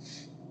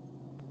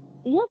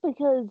 Yeah,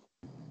 because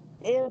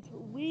if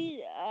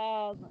we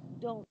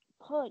don't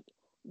put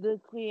the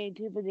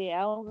creativity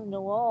out in the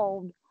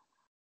world,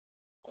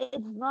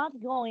 it's not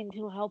going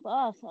to help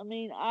us. I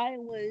mean, I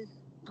was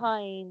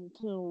trying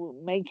to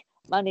make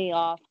money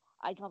off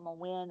I Come a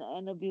Win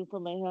and A View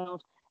from My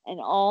House and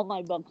all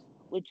my books,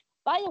 which,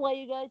 by the way,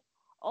 you guys,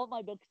 all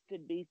my books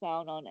could be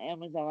found on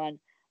Amazon.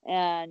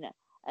 And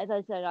as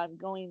I said, I'm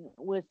going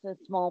with a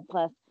small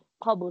press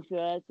publisher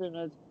as soon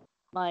as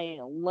my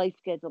life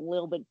gets a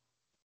little bit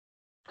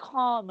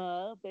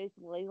calmer,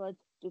 basically. Let's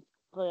just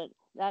put it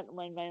that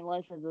way. My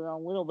life is in a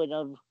little bit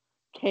of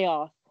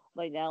chaos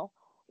right now,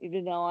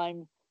 even though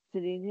I'm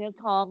sitting here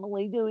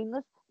calmly doing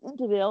this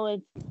interview.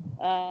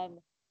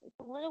 It's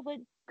a little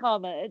bit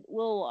calmer. It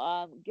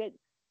will get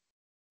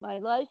my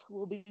life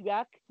will be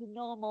back to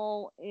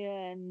normal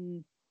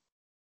in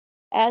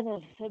as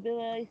of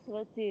February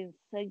 13th.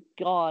 Thank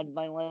God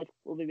my life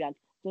will be back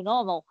to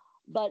normal.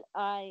 But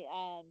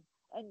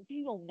and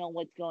people know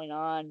what's going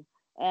on,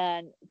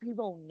 and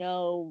people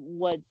know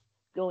what's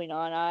going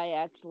on. I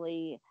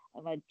actually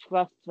am a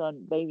trust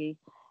fund baby,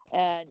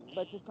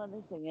 but the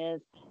funny thing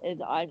is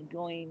I'm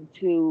going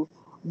to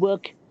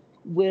work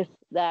with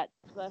that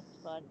trust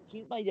fund,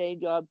 keep my day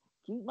job,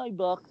 keep my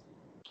books,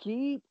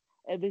 keep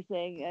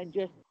everything, and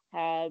just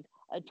have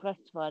a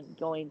trust fund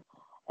going.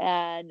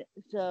 And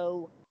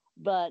so,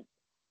 but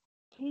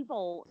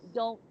people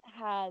don't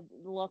have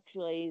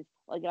luxuries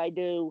like I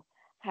do,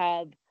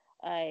 have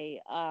a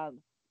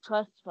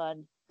trust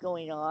fund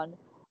going on.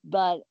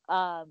 But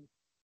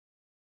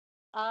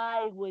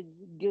I was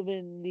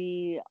given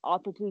the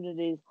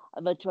opportunities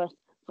of a trust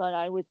fund.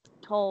 I was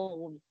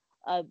told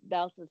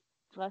about this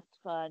trust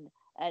fund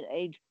at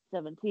age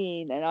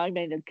 17, and I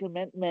made a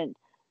commitment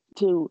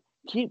to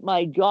keep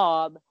my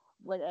job,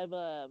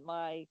 whatever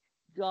my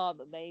job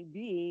may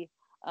be.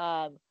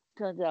 Um,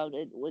 Turns out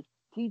it was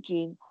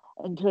teaching,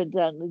 and turns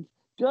out it's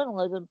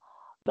journalism.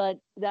 But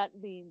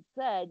that being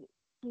said,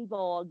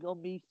 people are going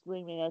to be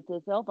screaming at their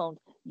cell phones,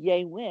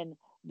 yay win.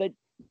 But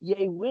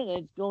yay win,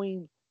 it's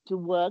going to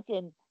work,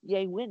 and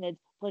yay win, it's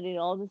putting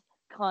all this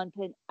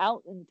content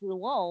out into the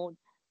world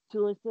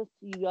to assist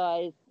you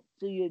guys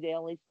through your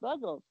daily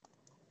struggles.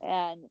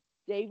 And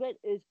David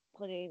is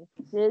putting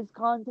his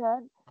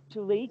content,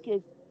 Tariq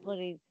is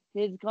putting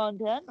his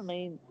content. I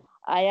mean,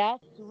 I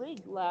asked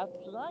Tariq last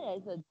night, I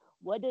said,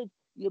 what is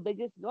your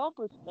biggest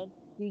accomplishment?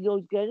 He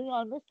goes, getting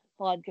on this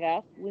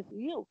podcast with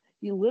you.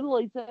 He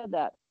literally said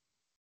that.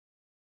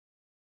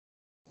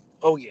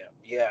 Oh yeah,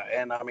 yeah,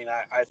 and I mean,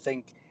 I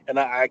think, and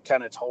I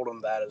kind of told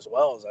him that as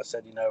well. As I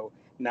said,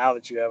 now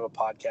that you have a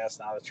podcast,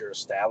 now that you're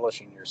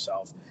establishing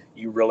yourself,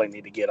 you really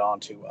need to get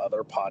onto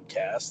other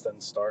podcasts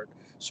and start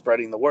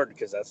spreading the word,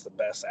 because that's the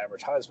best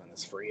advertisement.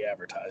 It's free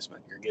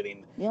advertisement. You're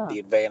getting Yeah. the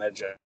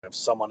advantage of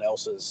someone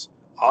else's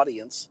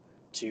audience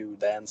to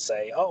then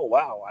say, "Oh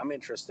wow, I'm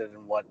interested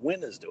in what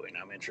Win is doing.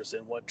 I'm interested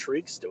in what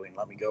Tariq's doing.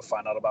 Let me go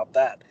find out about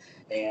that."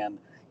 And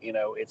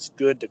it's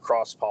good to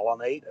cross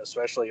pollinate,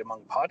 especially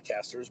among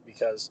podcasters,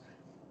 because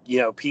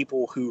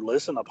people who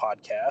listen to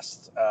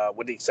podcasts,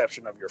 with the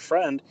exception of your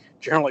friend,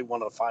 generally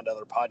want to find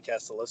other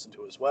podcasts to listen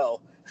to as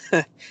well.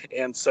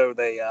 And so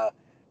they are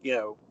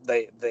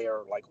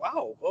like,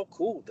 wow, oh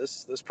cool,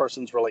 this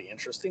person's really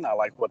interesting. I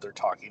like what they're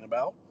talking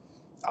about.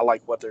 I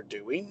like what they're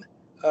doing.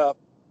 uh,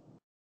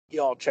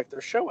 Y'all check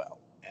their show out.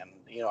 And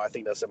I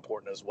think that's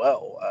important as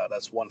well.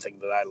 That's one thing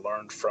that I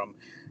learned from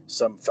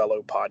some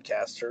fellow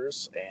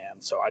podcasters,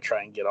 and so I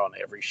try and get on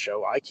every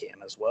show I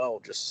can as well,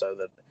 just so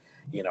that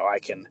I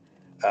can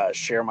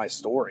share my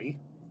story,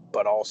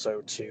 but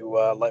also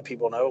to let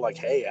people know, like,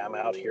 hey, I'm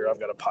out here, I've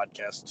got a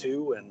podcast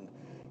too. And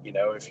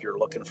if you're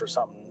looking for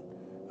something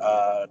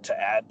to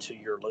add to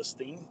your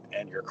listing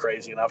and you're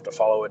crazy enough to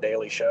follow a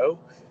daily show,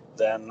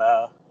 then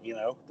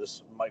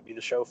this might be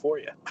the show for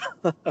you.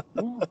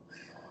 Yeah.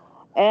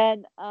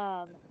 And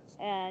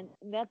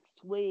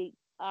next week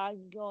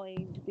I'm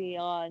going to be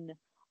on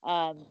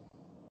um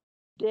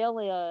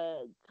Daily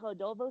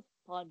Cordova's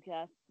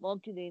podcast,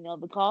 Marketing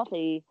of the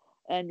Coffee,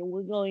 and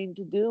we're going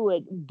to do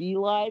it Be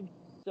Live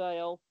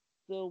style.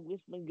 So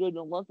wish me good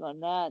luck on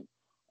that.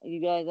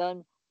 You guys,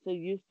 I'm so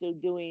used to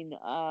doing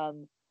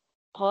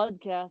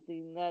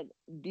podcasting that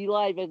Be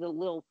Live is a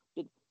little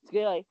bit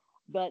scary,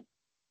 but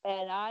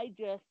and I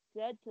just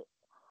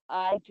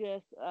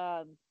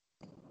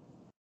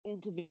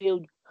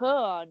interviewed her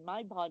on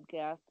my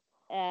podcast,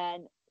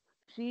 and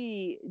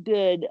she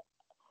did.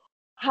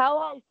 How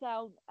I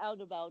found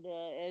out about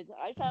her is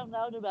I found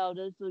out about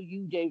her through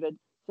you, David.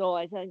 So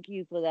I thank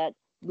you for that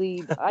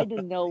lead. I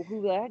didn't know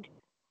who the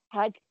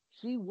heck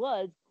she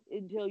was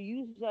until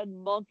you said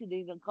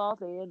marketing and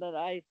coffee, and then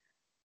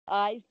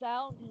I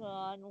found her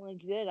on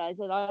LinkedIn. I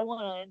said I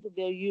want to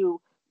interview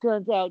you.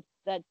 Turns out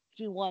that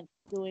she wants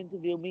to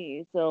interview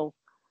me. So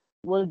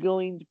we're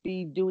going to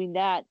be doing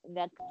that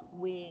next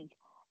week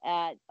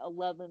at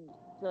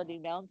 11:30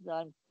 Mountain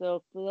Time.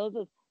 So for those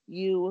of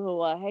you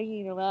who are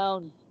hanging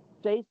around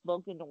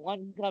Facebook and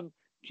want to come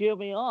cheer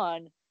me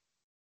on,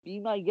 be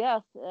my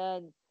guest.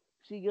 And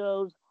she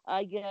goes,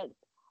 I get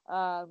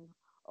um,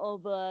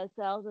 over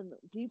 1,000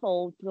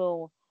 people.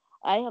 So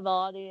I have an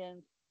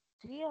audience.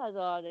 She has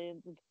an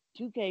audience of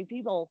 2K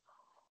people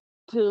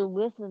to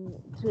listen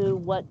to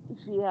what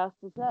she has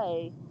to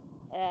say.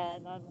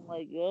 And I'm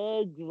like,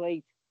 oh,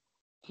 great.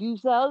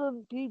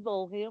 2,000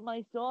 people hear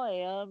my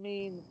story. I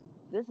mean,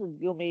 this is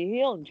gonna be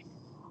huge.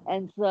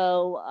 And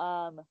so,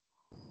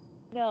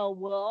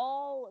 we're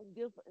all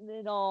different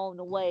in all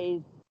the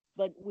ways,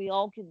 but we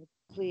all can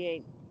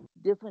create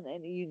different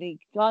and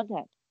unique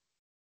content.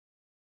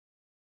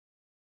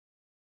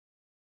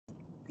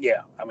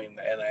 Yeah, I mean,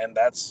 and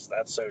that's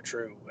so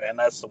true, and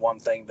that's the one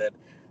thing that,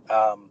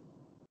 um,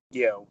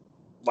 you know,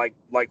 like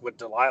with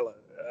Delilah,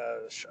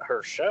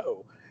 her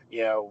show,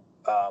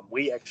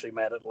 we actually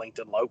met at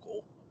LinkedIn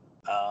Local,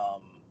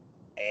 um,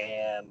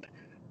 and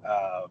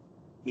uh,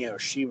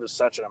 she was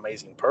such an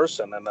amazing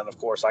person. And then of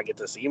course I get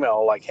this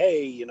email like,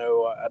 hey,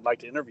 I'd like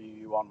to interview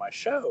you on my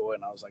show,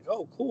 and I was like,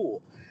 oh,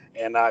 cool.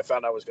 And I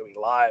found I was going to be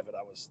live, and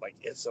I was like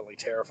instantly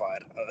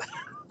terrified.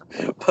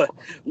 but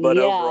but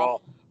Yeah,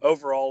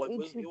 overall it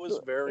was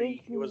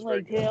very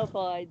instantly good.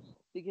 terrified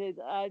because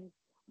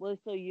we're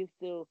so used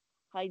to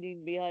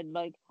hiding behind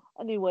Mike.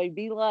 Anyway,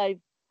 be live,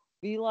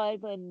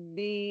 and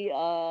be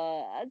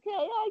okay.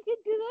 I can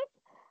do this.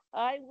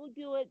 I will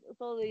do it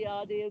for the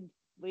audience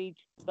reach,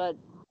 but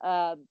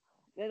um,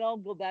 then I'll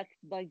go back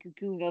to my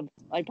cocoon of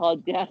my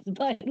podcast,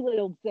 my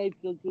little safe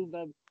cocoon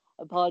of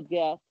a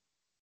podcast.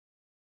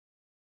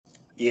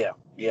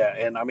 Yeah,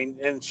 and I mean,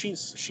 and she's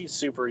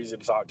super easy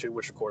to talk to,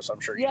 which of course I'm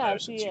sure you Yeah, know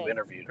she since you is.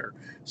 interviewed her.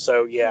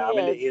 So yeah, She I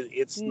mean, is.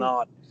 it's She's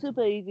not.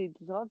 super easy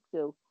to talk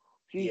to.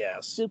 She's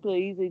Yes, super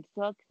easy to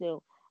talk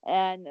to.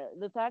 And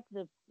the fact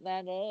of the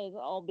matter is,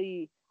 I'll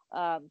be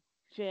um,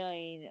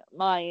 sharing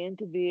my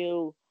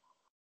interview.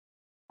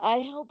 I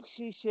hope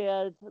she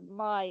shares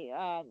my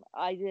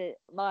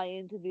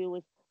interview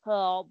with her.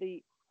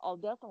 I'll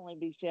definitely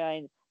be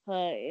sharing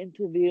her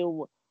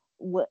interview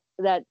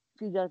that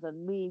she does with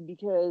me,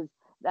 because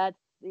that's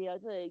the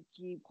other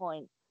key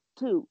point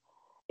too.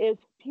 If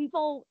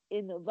people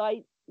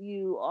invite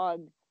you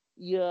on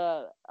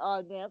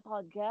their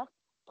podcast,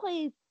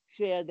 please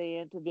share the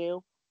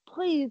interview.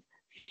 Please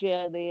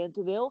share the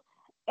interview.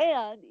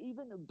 And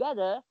even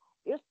better,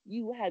 if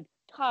you had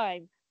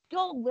time,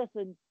 go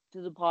listen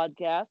to the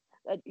podcast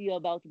that you're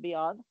about to be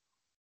on.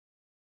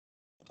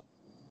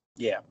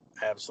 yeah,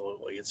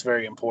 absolutely. It's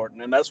very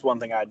important, and that's one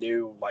thing I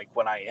do. Like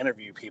when I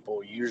interview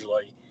people,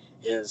 usually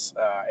is,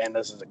 and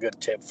this is a good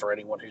tip for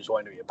anyone who's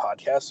going to be a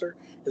podcaster,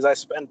 is I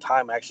spend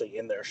time actually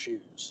in their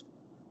shoes.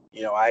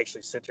 I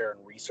actually sit there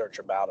and research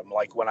about them.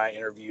 Like when I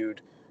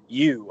interviewed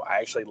you, I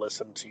actually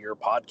listened to your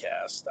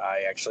podcast.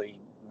 I actually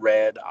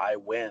read I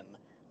Win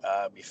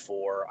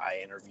before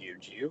I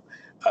interviewed you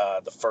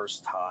the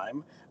first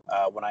time.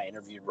 When I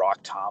interviewed Rock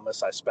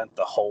Thomas, I spent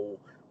the whole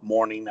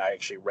morning. I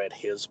actually read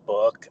his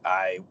book.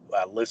 I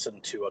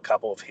listened to a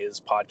couple of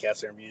his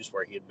podcast interviews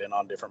where he had been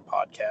on different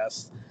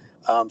podcasts.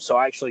 So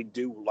I actually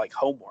do like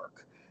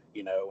homework,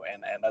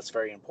 and that's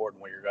very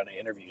important when you're going to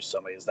interview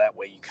somebody, is that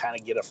way you kind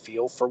of get a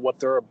feel for what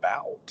they're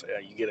about.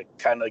 You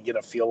get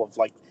a feel of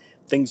like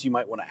things you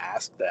might want to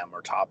ask them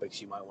or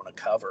topics you might want to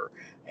cover.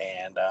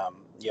 And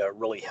it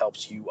really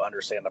helps you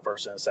understand the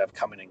person instead of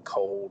coming in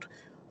cold,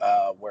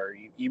 where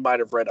you might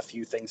have read a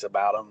few things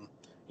about them,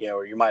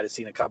 or you might have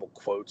seen a couple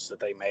quotes that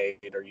they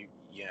made, or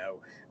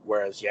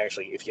whereas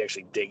if you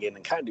actually dig in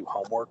and kind of do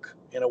homework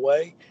in a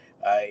way,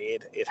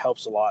 it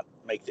helps a lot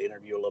make the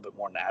interview a little bit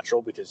more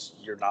natural, because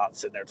you're not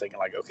sitting there thinking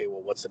like, okay,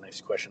 well, what's the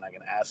next question I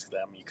can ask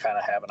them? You kind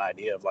of have an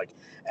idea of like,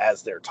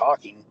 as they're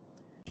talking,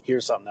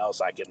 here's something else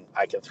I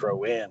can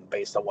throw in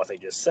based on what they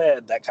just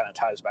said. That kind of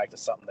ties back to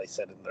something they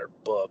said in their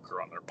book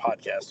or on their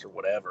podcast or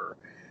whatever,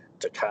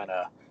 to kind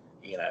of,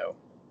 you know,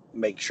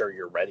 make sure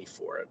you're ready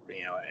for it,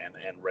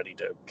 and ready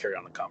to carry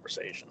on the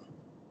conversation.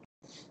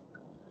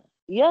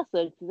 Yes,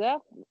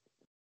 exactly.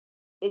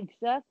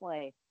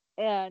 Exactly.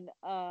 And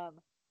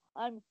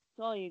I'm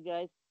sorry, you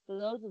guys, for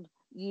those of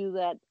you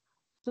that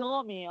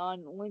saw me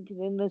on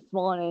LinkedIn this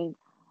morning,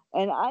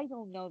 and I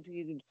don't know if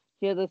you can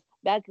hear this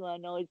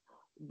background noise,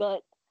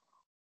 but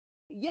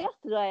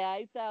yesterday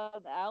I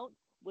found out,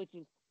 which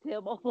is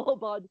terrible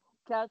about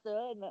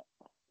podcaster and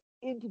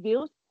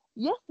interviews.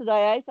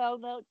 Yesterday I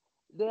found out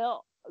they're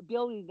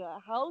building a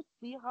house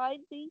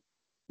behind me.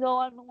 So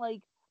I'm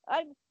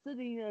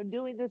sitting here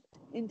doing this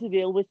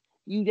interview with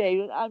you,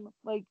 David. I'm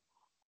like,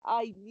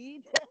 I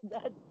need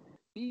that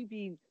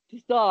beeping to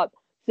stop.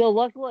 So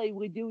luckily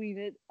we're doing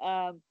it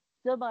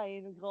semi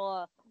in the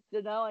car, so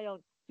now I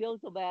don't feel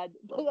so bad.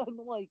 But I'm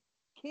like,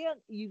 can't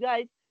you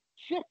guys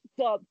just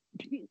stop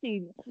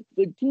beeping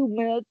for 2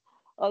 minutes?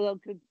 Although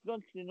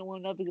construction will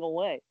never go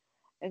away,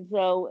 and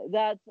so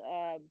that's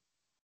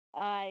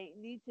I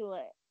need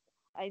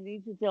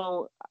to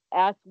tell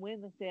ask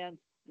Win the fans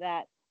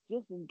that,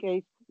 just in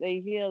case they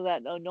hear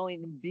that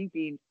annoying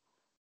beeping.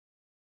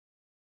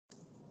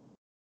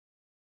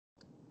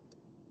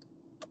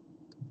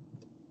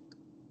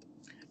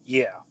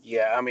 Yeah.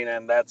 I mean,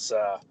 and that's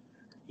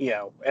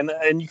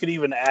and you could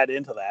even add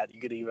into that. You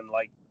could even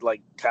like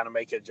kind of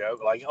make a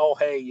joke like, oh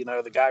hey,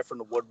 the guy from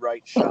the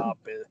Woodwright shop,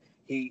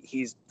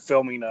 he's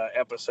filming a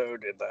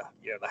episode in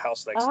the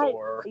house next I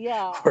door,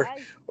 yeah, or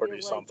I or feel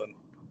do like something.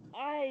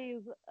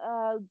 I've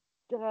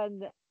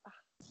done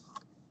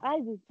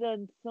I've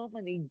done so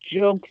many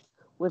jokes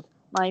with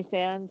my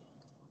fans.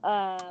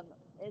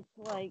 It's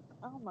like,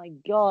 oh my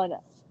god,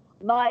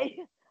 my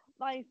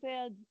my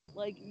fans,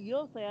 like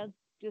your fans,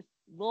 just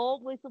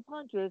roll with the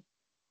punches.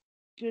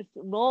 Just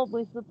roll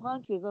with the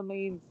punches. I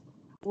mean,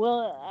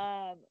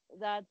 well,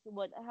 that's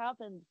what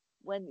happens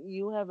when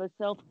you have a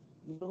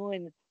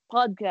self-ruin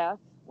podcast.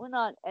 We're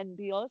not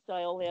NPR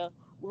style here.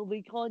 We're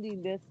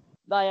recording this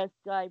via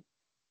Skype.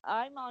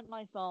 I'm on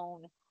my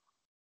phone.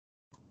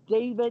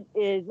 David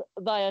is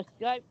via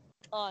Skype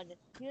on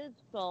his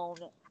phone,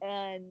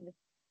 and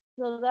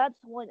so that's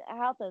what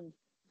happens.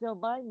 So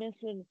my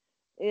mission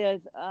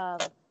is,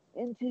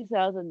 in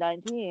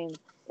 2019,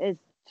 is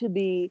to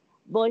be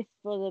voice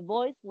for the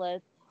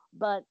voiceless,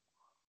 but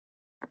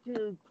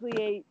to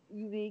create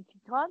unique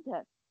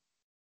content.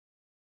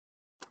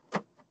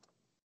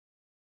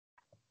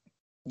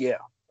 Yeah,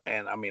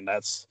 and I mean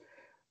that's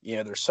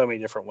there's so many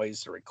different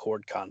ways to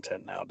record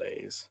content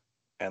nowadays,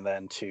 and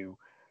then to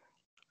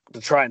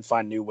try and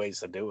find new ways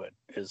to do it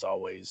is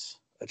always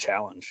a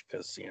challenge,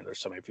 because there's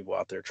so many people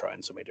out there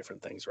trying so many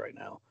different things right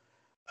now.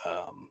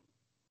 Um,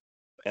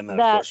 and then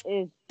of That course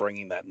is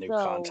bringing that new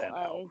so content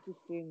out.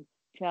 interesting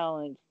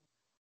challenge.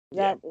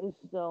 Yeah, That is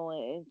so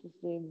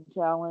interesting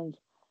challenge.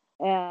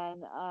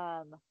 and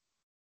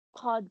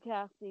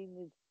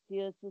podcasting is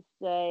here to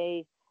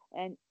stay.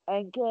 And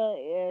Anchor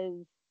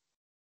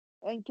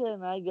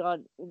and I got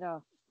in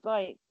a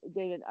fight,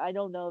 David. I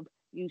don't know if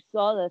you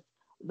saw this,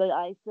 but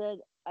I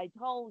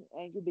told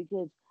Anchor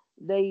because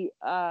they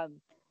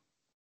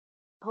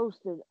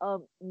posted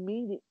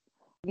medium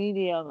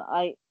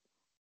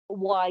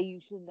why you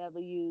should never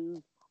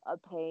use a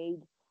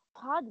paid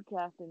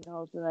podcasting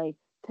host, and I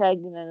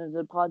tagged in as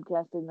a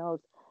podcasting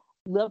host,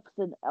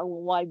 Lipson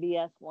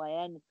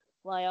LYBSYN,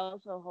 who I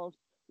also host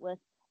with,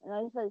 and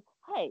I said,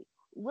 hey,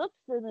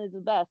 Lipson is the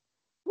best.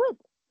 Quit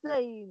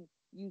saying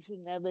you should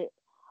never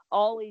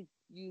always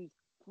use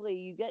free.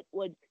 You get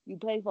what you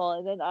pay for,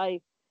 and then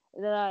I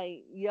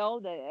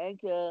yelled at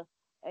Anchor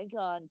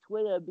on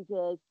Twitter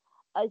because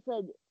I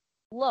said,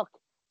 look,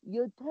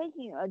 you're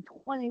taking a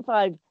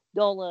 $25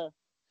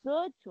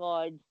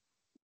 surcharge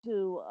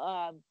to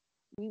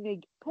we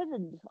make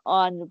pittance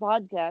on the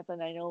podcast,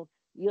 and I know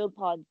your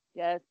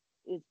podcast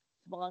is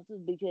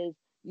sponsored because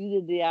you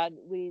did the ad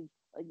reads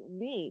like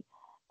me,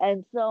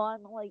 and so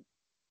I'm like,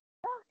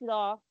 knock it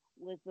off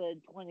with a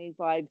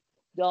 $25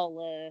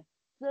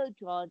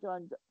 surcharge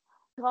on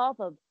top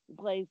of the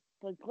place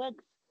for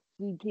clicks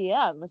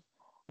CPMs,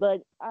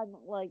 but I'm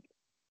like,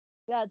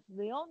 that's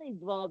the only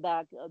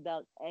drawback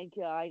about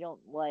Anchor I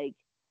don't like.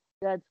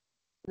 That's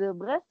the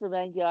rest of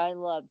Anchor I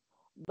love,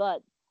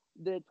 but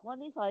the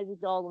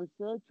 $25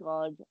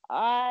 surcharge,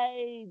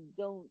 I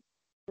don't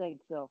think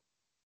so.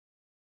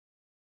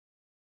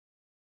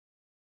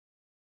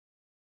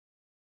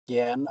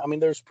 Yeah, and I mean,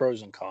 there's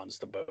pros and cons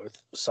to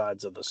both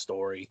sides of the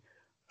story,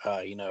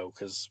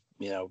 because,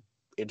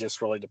 it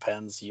just really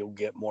depends. You'll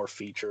get more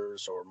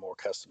features or more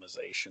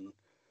customization,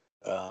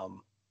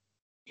 um,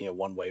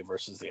 one way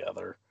versus the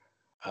other.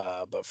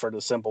 But for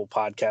the simple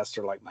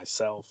podcaster like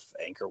myself,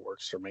 Anchor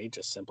works for me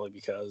just simply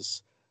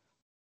because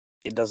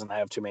it doesn't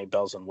have too many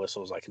bells and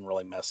whistles I can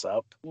really mess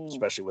up,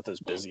 especially with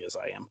as busy as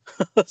I am.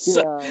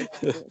 so,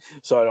 Yeah,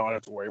 so I don't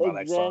have to worry about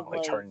accidentally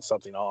exactly. turning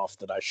something off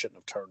that I shouldn't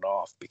have turned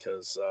off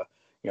because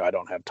I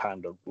don't have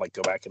time to like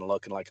go back and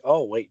look and like,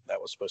 oh wait,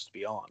 that was supposed to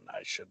be on.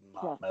 I should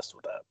not Yeah. mess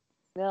with that.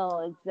 No,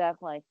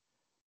 exactly.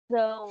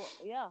 So,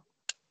 yeah.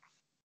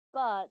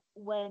 But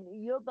when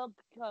your book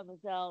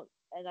comes out,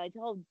 and I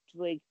told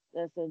Drake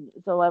this, and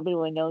so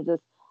everyone knows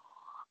this,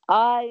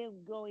 I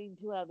am going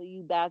to have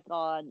you back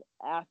on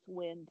Ask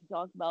Win to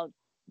talk about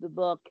the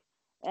book.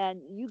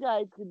 And you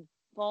guys can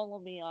follow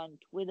me on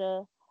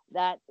Twitter.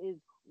 That is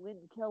Win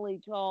Kelly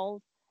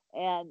Charles.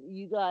 And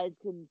you guys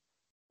can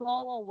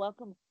follow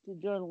Welcome to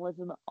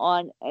Journalism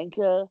on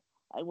Anchor.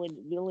 I would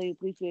really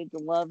appreciate the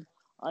love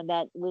on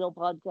that little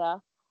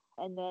podcast.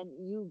 And then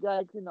you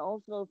guys can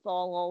also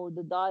follow A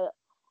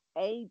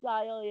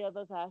Diary of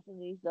a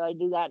Fashionista. I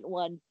do that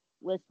one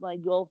with my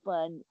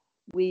girlfriend.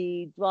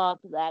 We drop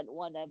that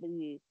one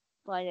every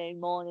Friday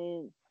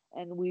morning,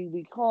 and we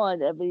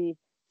record every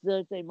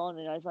Thursday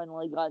morning. I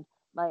finally got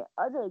my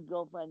other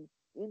girlfriend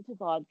into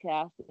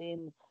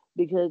podcasting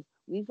because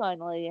we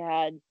finally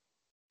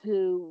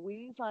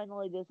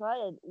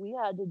decided we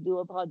had to do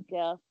a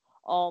podcast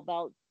all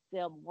about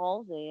cerebral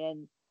palsy,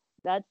 and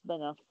that's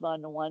been a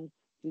fun one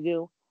to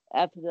do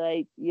after the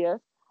 8 years.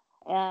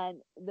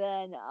 And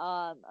then,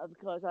 of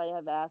course, I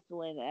have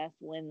Aswin.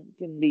 Aswin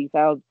can be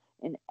found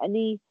in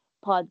any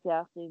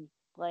podcasting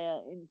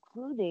player,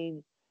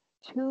 including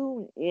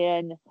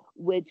TuneIn,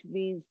 which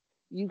means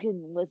you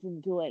can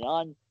listen to it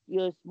on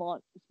your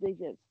smart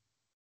speakers.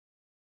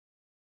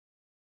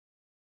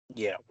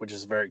 Yeah, which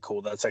is very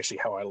cool. That's actually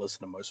how I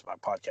listen to most of my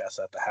podcasts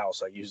at the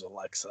house. I use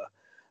Alexa.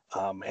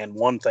 And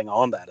one thing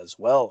on that as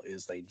well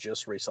is they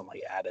just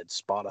recently added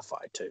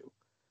Spotify too.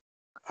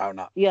 Oh,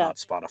 not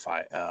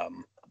Spotify.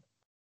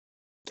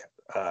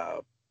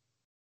 Uh,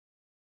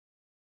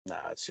 no,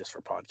 it's just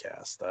for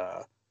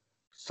podcast.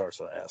 Starts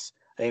with S.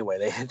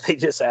 Anyway, they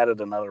just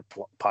added another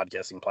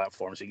podcasting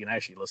platform, so you can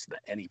actually listen to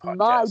any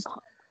podcast.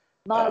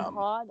 My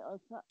pod or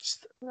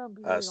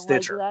something like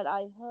Stitcher. that.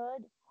 I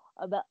heard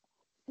about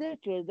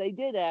Stitcher. They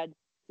did add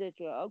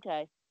Stitcher.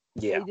 Okay.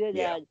 Yeah, they did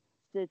add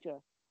Stitcher.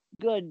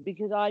 Good,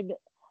 because I'm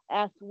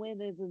asked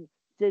when is in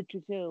Stitcher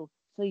too,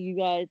 so you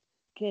guys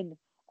can.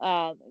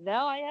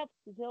 Now I have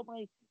to tell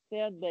my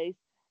fan base.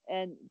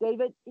 And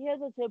David,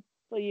 here's a tip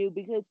for you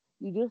because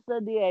you just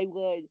said the A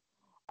word.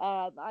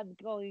 I'm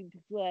going to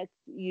correct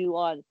you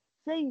on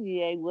saying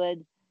the A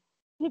word.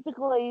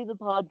 Typically, the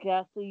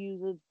podcaster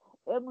uses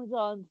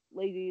Amazon's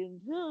Lady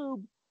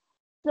Tube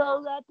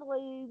so that the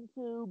Lady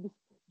Tubes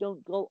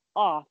don't go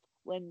off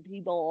when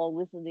people are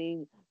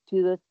listening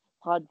to this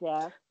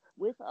podcast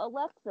with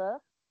Alexa.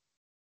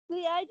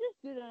 See, I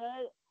just did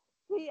it.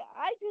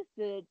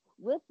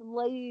 With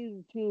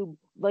Lady Tube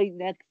right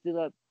next to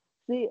them.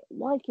 See,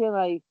 why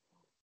can't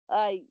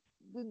I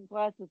didn't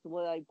practice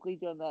what I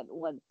preached on that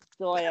one,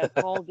 so I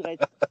apologize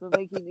for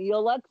making the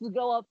Alexa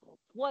go up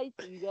twice,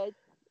 you guys.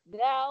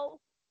 Now,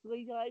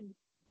 3 times.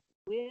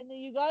 When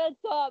you gotta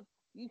stop.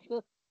 You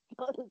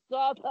gotta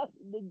stop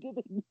after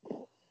giving.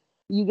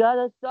 You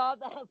gotta stop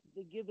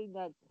after giving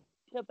that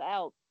tip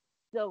out.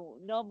 So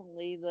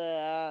normally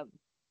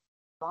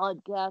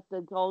podcast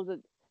that calls it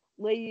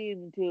Lady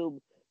in the Tube,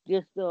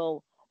 just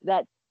so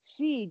that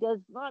she does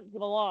not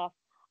go off.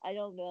 I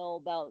don't know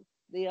about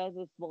the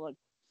other sports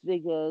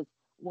because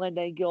when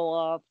they go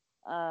off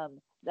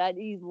that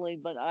easily,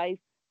 but I've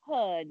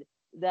heard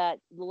that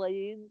the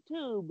Lady in the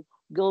Tube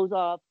goes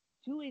off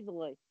too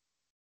easily.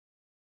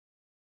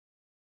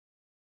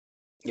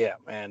 Yeah,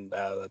 and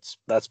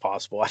that's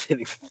possible. I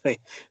didn't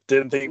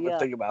even Yeah,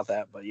 think about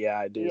that, but yeah,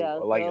 I do. yeah.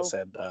 Like I So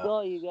said,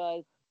 sorry, you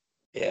guys.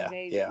 You yeah,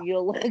 made yeah,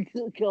 your legs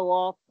go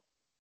off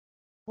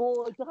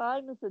 4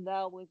 times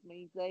now with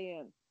me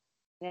saying,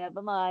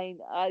 never mind,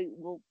 I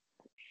will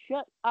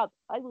shut up.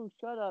 I will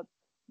shut up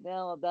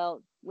now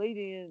about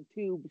Lady in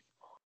the Tubes.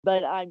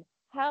 But I'm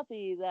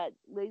happy that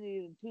Lady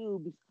in the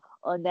Tubes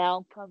are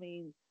now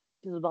coming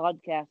to the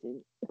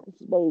podcasting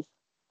space.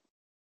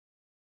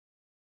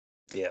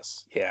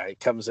 yes, yeah. It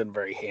comes in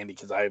very handy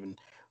because I even,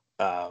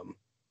 um,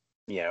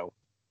 you know,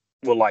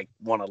 will like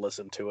want to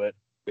listen to it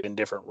in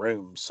different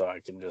rooms, so I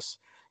can just,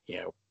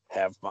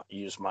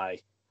 use my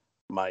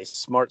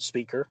smart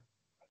speaker,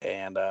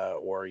 and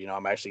or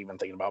I'm actually even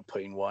thinking about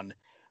putting one,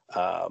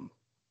 um,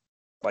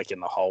 like in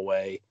the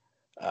hallway,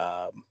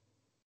 um,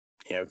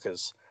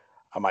 because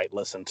I might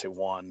listen to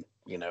one,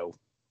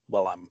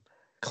 while I'm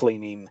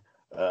cleaning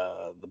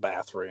the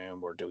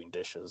bathroom or doing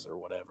dishes or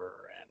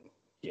whatever. And,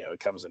 it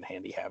comes in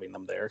handy having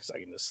them there because I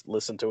can just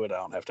listen to it. I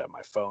don't have to have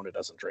my phone. It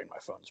doesn't drain my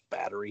phone's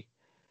battery.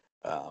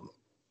 Um,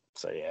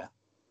 so, yeah,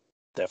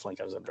 definitely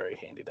comes in very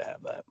handy to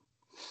have that.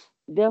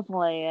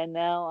 Definitely. And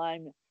now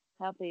I'm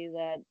happy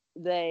that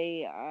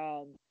they,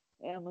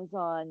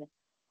 Amazon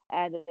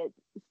added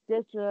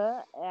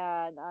Stitcher,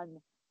 and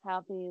I'm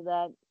happy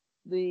that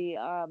the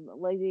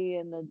Lady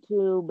in the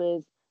Tube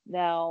is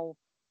now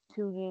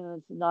tuning.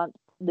 It's not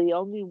the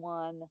only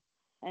one,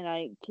 and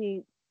I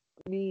keep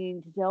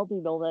meaning to tell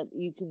people that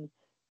you can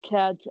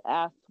catch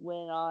Ask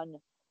Win on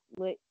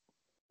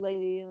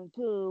Lady in the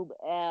Tube,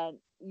 and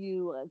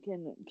you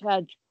can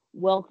catch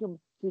Welcome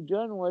to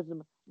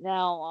Journalism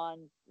now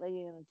on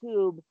Lady in the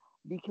Tube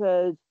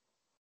because,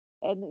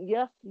 and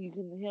yes, you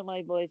can hear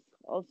my voice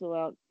also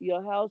out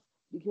your house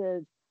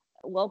because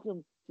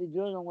Welcome to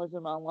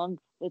Journalism along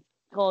with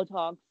Call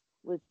Talks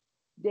with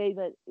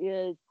David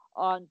is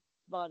on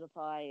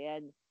Spotify,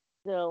 and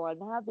so I'm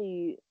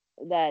happy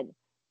that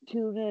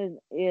TuneIn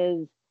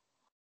is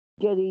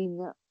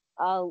getting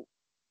out.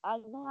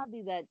 I'm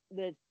happy that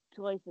there's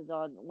choices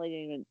on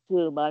Lady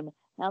too, but I'm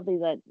happy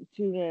that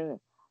TuneIn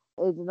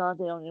is not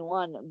the only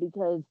one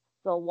because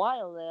for a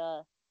while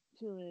there,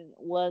 TuneIn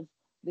was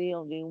the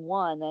only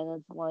one, and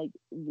it's like,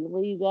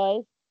 really, you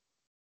guys?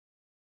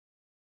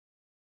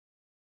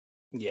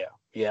 Yeah,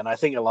 yeah, and I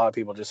think a lot of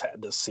people just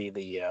had to see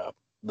the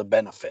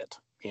benefit.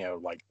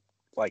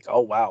 Like,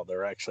 oh wow,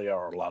 there actually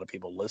are a lot of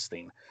people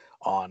listening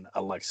on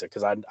Alexa,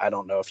 because I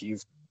don't know if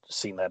you've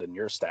seen that in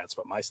your stats,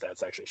 but my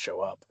stats actually show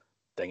up.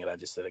 Dang it, I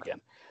just did it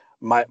again.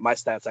 My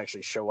stats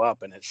actually show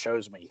up, and it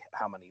shows me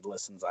how many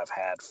listens I've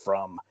had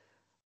from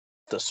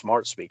the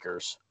smart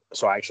speakers.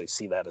 So I actually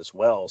see that as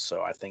well.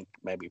 So I think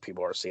maybe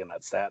people are seeing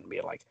that stat and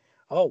being like,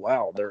 oh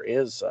wow, there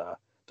is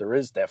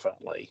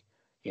definitely,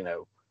 you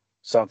know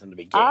something to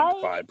be gained I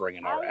by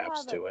bringing our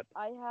apps to it.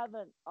 I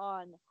haven't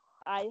on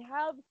I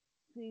have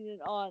seen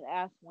it on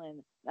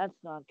Aswin. That's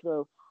not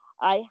true.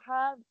 I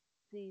have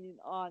seen it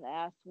on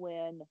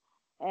Aswin,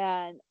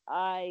 and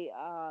I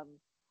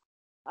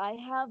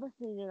haven't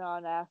seen it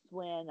on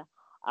Aswin.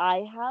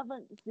 I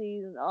haven't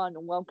seen it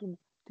on Welcome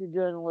to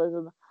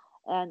Journalism,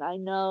 and I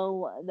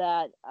know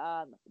that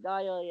a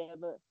diary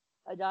of a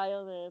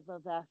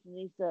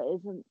fashionista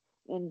isn't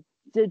in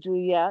Stitcher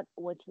yet,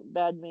 which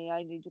bad me.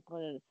 I need to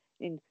put it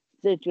in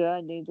Stitcher.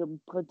 I need to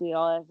put the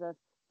RSS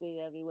feed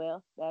everywhere.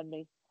 Bad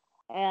me.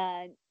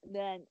 And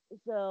then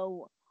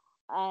so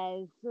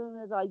as soon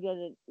as I get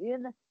it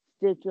in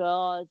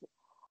Stitcher,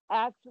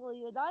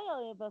 actually a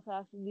diary of a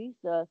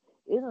fashionista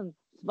isn't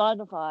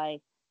Spotify.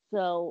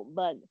 So,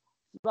 but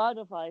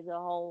Spotify is a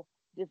whole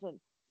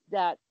different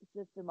stat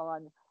system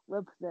on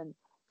Libsyn.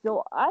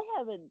 So I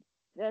haven't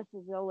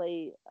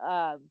necessarily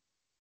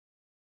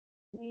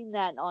seen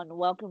that on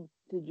Welcome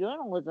to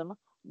Journalism,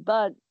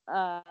 but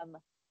now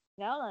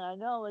that I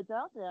know it's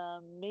out there,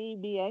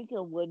 maybe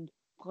Anchor would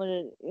put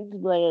it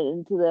integrated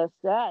into their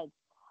stats.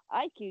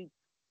 I keep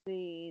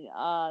seeing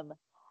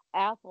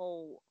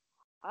Apple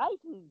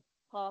iTunes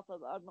pop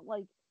up. I'm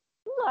like,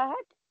 who the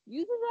heck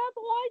uses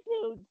Apple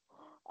iTunes?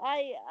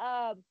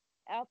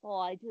 Apple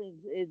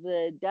iTunes is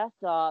a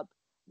desktop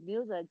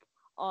music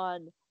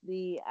on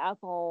the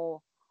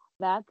Apple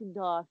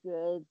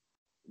Macintoshes,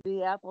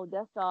 the Apple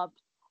desktops,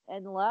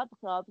 and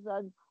laptops.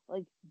 I'm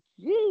like,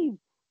 geez,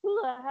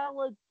 who the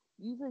hell is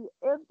using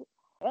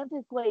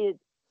antiquated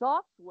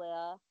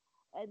software?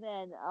 And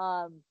then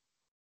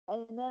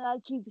I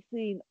keep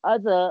seeing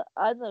other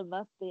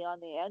must be on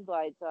the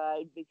Android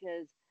side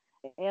because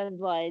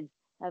Androids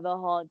have a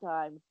hard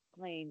time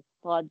playing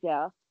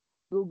podcasts.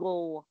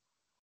 Google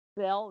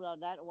failed on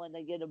that one.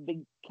 They get a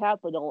big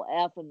capital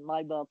F in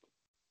my book.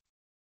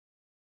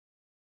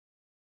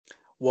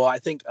 Well, I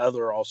think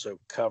other also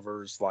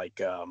covers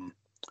like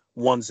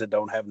ones that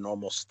don't have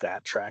normal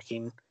stat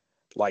tracking.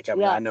 Like, I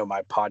mean, Yeah. I know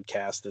my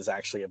podcast is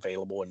actually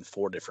available in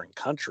 4 different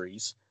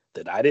countries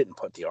that I didn't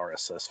put the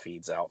RSS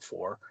feeds out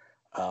for.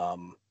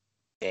 Um,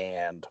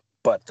 and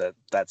but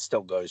that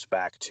still goes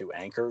back to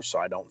Anchor, so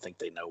I don't think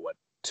they know what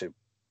to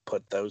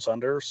put those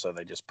under, so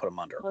they just put them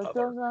under Put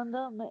other. those on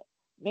the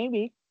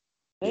maybe,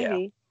 Yeah,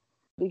 maybe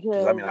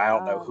because I mean, because I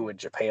don't know who in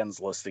Japan's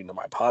listening to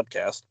my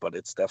podcast, but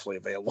it's definitely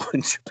available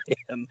in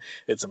Japan.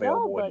 It's no,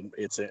 available but in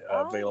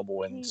I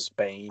available in keep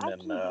Spain I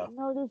and keep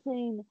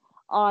noticing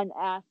on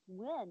Ask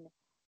Win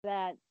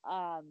that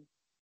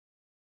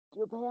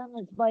Japan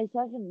is my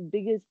second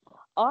biggest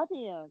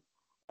audience,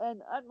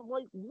 and I'm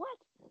like, what?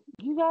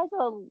 You guys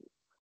are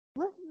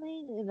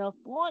listening in a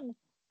foreign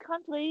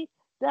country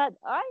that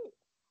I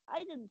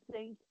didn't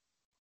think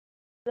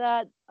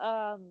that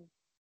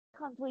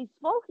country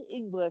spoke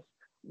English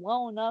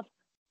well enough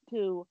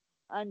to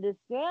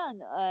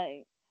understand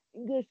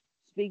English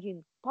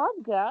speaking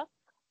podcast.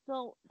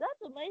 So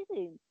that's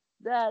amazing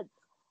that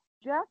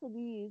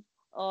Japanese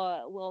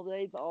well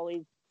they've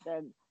always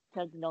been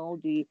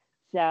technology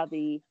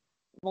savvy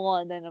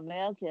more than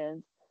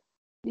Americans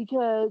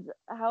because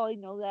how I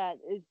know that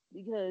is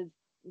because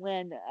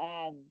when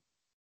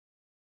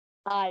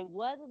I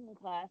was in the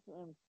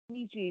classroom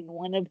teaching,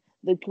 one of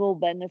the cool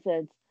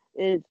benefits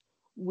is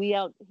we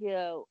out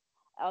here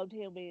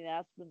in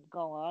Aspen,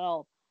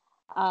 Colorado,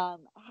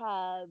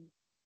 have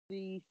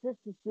the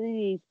Sister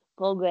Cities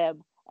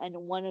program, and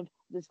one of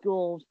the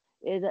schools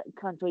is at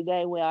Country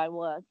Day where I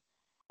work,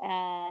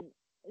 and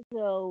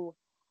so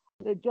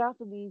the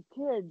Japanese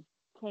kids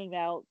came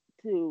out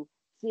to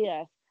see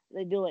us.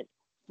 They do it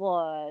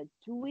for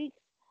 2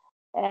 weeks,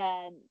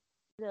 and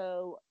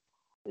so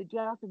the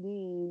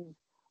Japanese,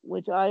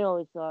 which I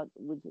always thought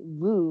was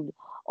rude,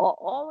 are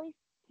always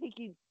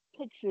taking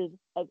pictures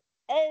of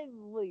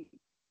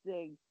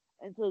everything.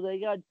 And so they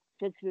got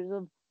pictures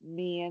of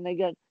me and they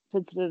got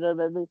pictures of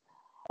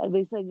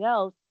everything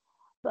else.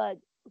 But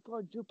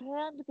for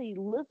Japan to be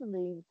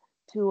listening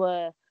to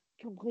a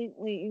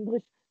completely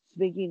English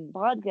speaking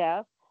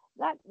podcast,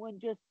 that one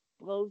just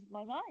blows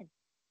my mind.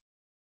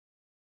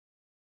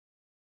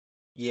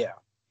 yeah,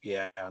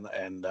 yeah,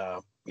 and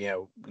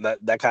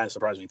that kind of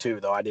surprised me too.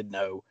 Though I did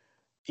know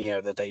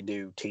that they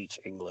do teach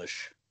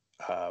English,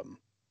 um,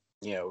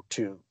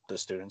 to the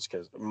students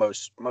because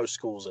most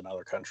schools in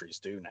other countries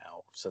do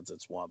now since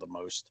it's one of the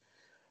most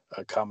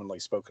commonly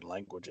spoken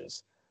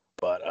languages.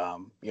 But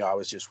I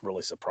was just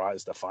really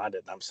surprised to find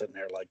it, and I'm sitting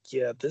there like,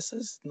 yeah, this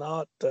is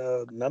not.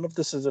 None of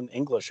this is in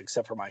English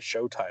except for my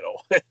show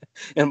title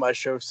and my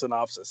show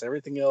synopsis.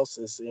 Everything else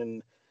is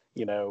in,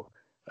 you know,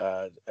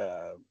 uh,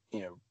 uh,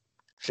 you know,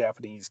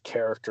 Japanese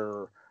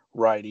character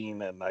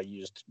writing, and I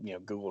used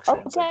Google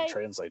Translate to Okay,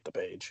 translate the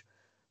page.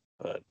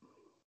 But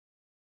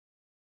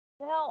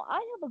now I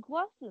have a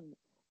question.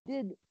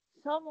 Did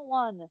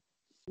someone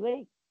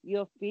scrape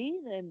your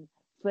feet and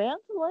translate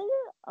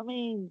it? I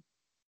mean,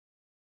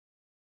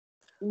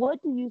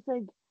 what do you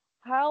think?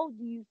 How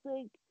do you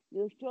think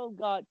your show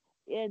got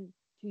into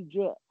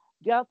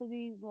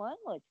Japanese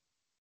language?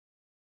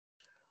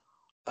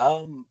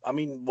 I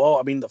mean,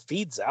 the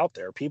feed's out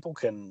there. People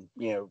can,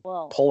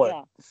 Well, pull it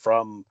yeah.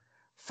 from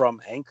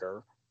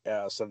Anchor,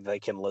 so that they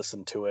can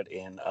listen to it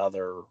in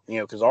other,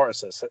 because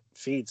RSS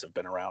feeds have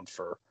been around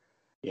for,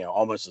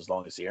 almost as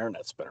long as the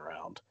internet's been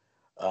around.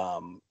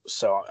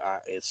 So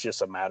it's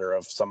just a matter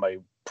of somebody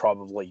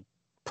probably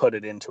put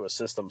it into a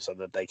system so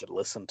that they could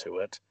listen to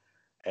it,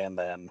 and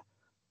then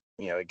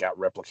it got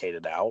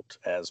replicated out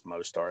as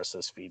most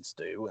RSS feeds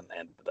do, and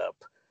ended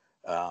up,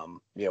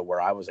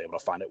 where I was able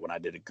to find it when I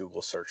did a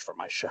Google search for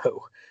my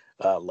show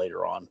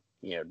later on.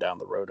 Down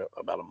the road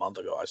about a month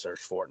ago, I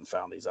searched for it and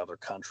found these other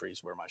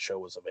countries where my show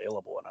was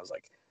available, and I was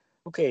like,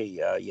 okay,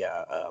 yeah,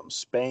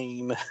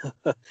 Spain,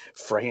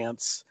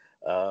 France,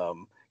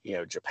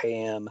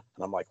 Japan,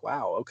 and I'm like,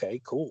 wow,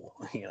 okay, cool,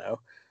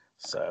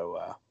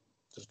 so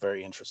just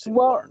very interesting to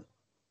Well, learn.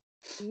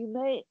 you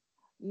may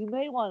you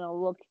may want to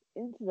look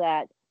into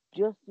that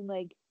just to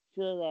make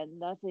sure that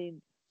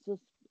nothing sus-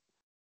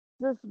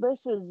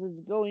 suspicious is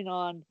going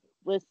on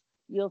with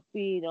your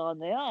feed on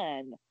their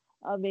end.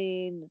 I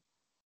mean,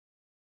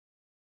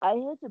 I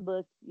hate to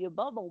burst your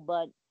bubble,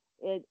 but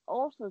it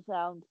also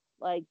sounds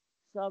like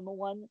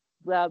someone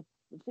grabbed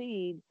the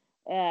feed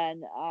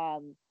and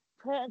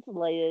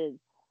translated.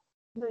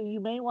 So you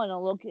may want to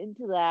look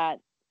into that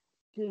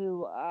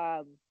to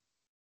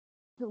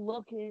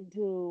look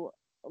into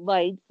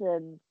lights.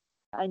 And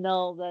I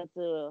know that's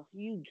a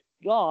huge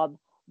job,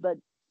 but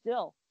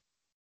still,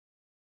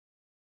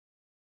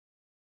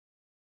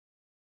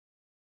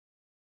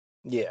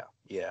 Yeah,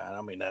 yeah, and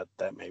I mean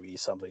that may be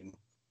something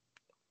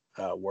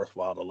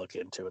worthwhile to look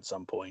into at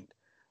some point.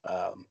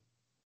 Um,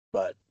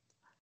 but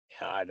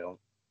yeah,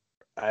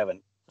 I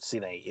haven't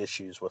seen any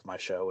issues with my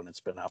show, and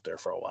it's been out there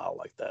for a while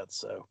like that.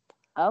 So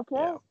okay,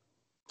 yeah,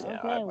 yeah,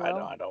 okay,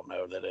 I don't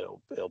know that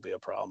it'll be a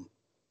problem.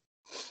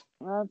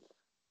 that's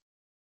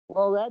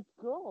that's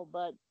cool.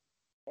 But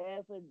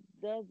if it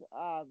does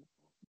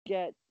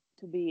get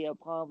to be a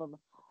problem,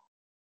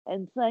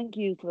 And thank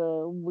you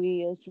for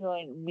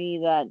reassuring me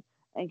that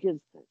Anchor's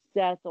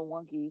stats are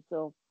wonky.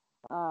 So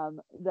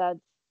that's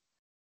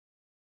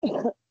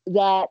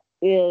that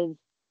is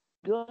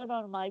good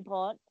on my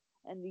part.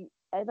 And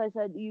as I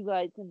said, you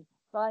guys can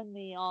find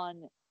me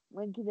on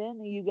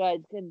LinkedIn. You guys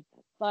can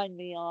find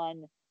me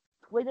on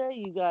Twitter.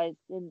 You guys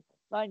can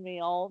find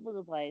me all over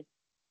the place.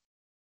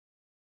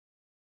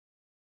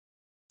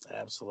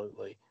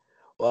 Absolutely.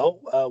 Well,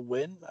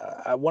 Win,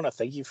 I want to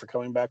thank you for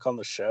coming back on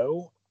the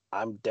show.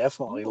 I'm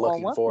definitely You are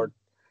looking forward welcome.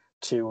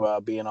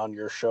 to being on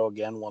your show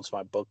again once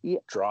my book Yeah,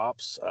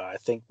 drops. I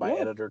think my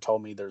yeah. editor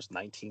told me there's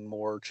 19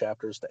 more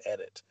chapters to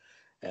edit.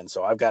 And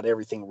so I've got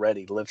everything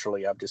ready.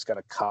 Literally, I've just got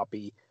to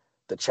copy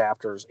the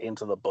chapters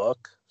into the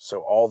book.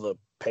 So all the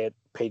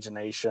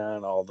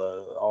pagination, all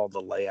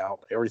the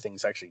layout,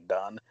 everything's actually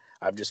done.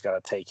 I've just got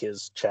to take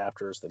his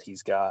chapters that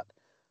he's got,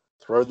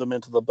 throw them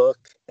into the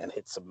book, and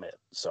hit submit.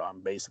 So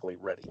I'm basically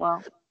ready.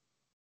 Well,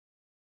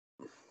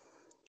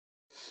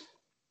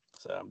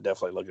 So I'm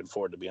definitely looking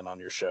forward to being on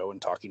your show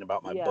and talking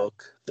about my yeah.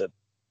 book, that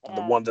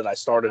the And one that I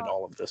started uh,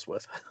 all of this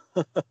with.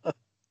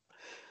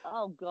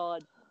 oh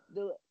God,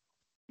 the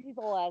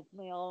people ask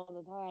me all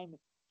the time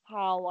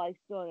how I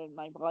started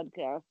my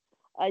podcast.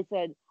 I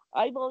said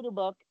I wrote a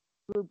book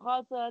through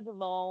process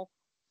of all,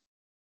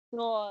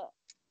 saw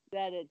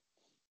that it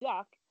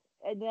stuck,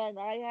 and then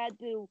I had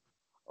to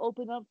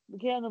open up the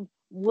can of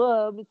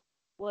worms,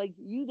 like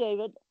you,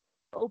 David,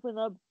 open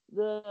up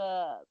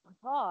the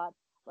pot,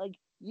 like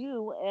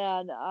you,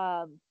 and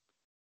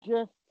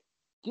just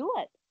do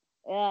it.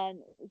 And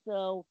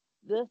so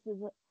this is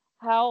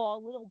how our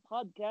little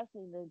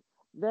podcasting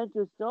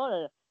adventure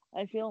started.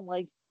 I feel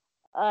like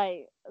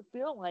I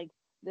feel like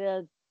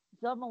there's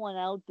someone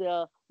out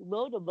there who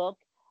wrote a book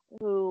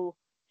who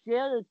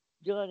shared his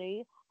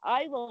journey.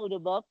 I wrote a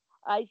book.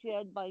 I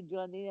shared my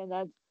journey, and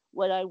that's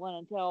what I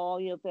want to tell all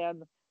your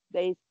fan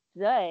base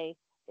today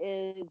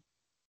is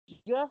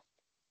just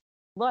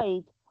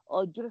write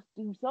or just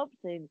do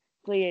something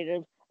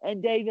creative.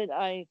 And David,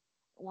 I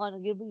want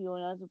to give you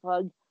another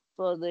plug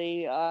for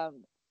the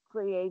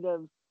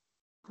creative,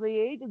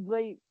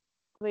 great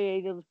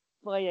creative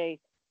Friday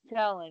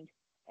challenge,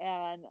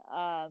 and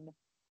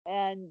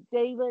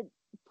David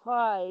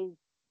tries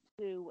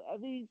to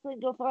every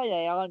single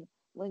Friday on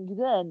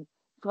LinkedIn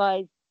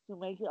tries to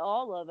make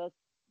all of us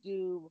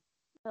do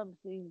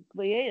something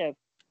creative.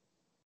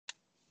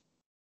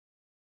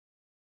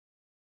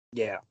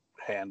 Yeah,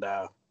 and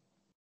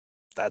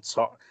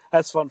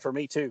that's fun for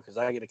me too because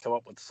I get to come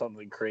up with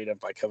something creative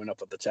by coming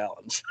up with the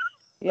challenge.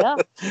 Yeah,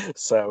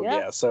 So yeah,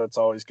 yeah, so it's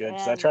always good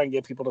because I and try and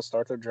get people to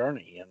start their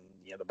journey, and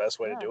the best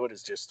way to yeah, do it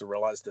is just to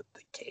realize that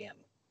they can.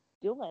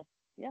 do it.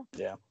 Yeah,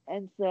 Yeah,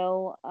 and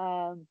so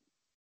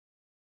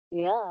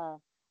yeah,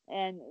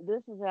 and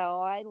this is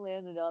how I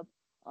landed up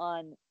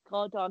on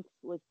Call Talks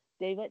with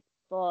David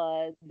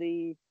for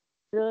the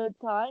third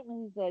time.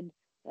 He said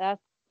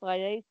last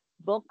Friday,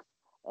 books.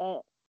 Uh,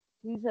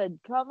 he said,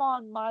 "Come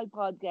on my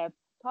podcast,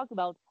 talk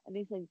about." And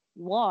he said,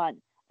 "You want?"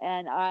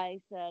 And I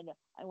said,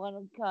 "I want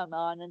to come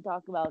on and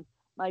talk about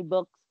my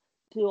books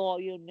to all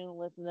you new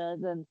listeners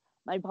and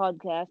my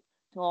podcast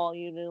to all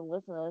you new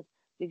listeners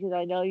because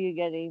I know you're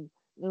getting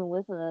new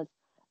listeners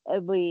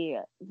every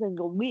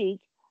single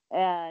week."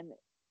 And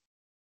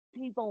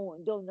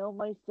people don't know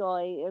my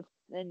story if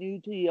they're new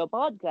to your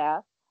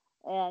podcast.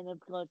 And of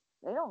course,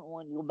 they don't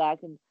want to go back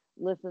and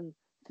listen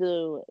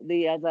to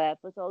the other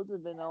episodes,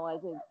 even though I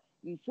think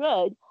you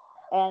should.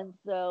 And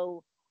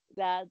so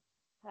that's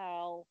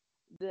how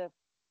this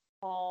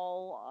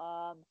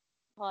whole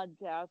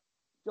podcast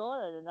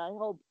started. And I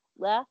hope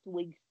last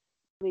week's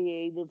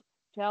creative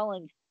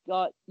challenge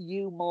got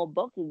you more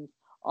bookings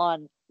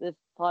on this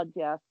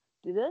podcast.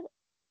 Did it?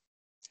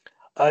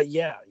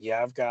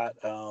 yeah. I've got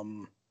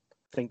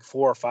I think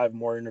 4 or 5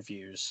 more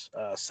interviews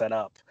set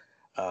up.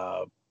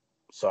 Uh,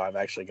 so I've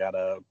actually got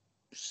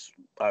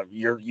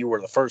you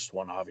were the first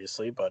one,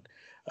 obviously, but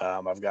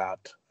I've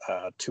got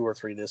 2 or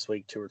 3 this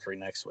week, 2 or 3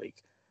 next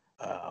week,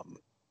 um,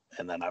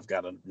 and then I've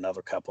got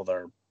another couple that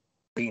are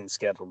being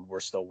scheduled. We're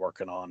still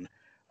working on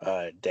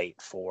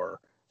date for.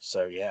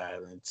 So yeah,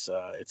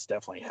 it's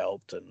definitely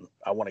helped, and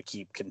I want to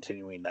keep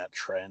continuing that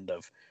trend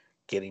of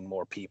getting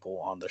more people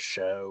on the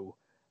show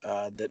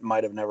that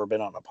might have never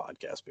been on a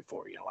podcast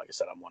before. Like I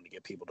said, I want to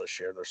get people to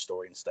share their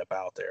story and step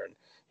out there, and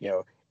you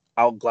know,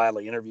 I'll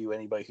gladly interview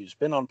anybody who's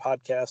been on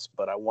podcasts,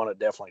 but I want to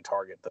definitely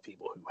target the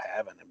people who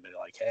haven't and be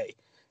like, hey,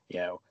 you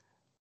know,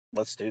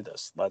 let's do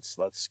this. Let's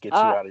get you Uh,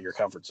 out of your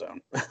comfort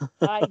zone.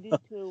 I do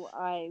too.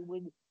 I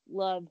would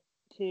love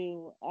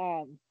to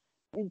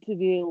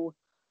interview.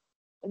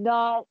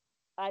 Not,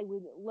 I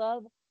would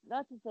love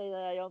not to say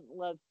that I don't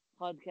love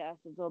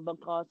podcasters or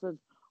podcasters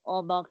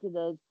or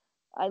marketers.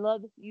 I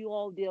love you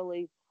all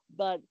dearly,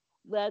 but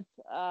let's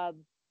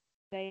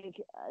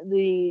make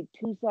the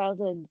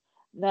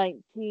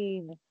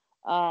 2019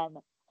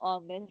 our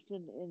mission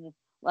in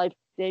life,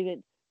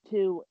 David,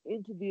 to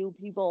interview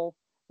people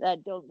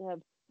that don't have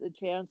the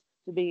chance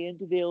to be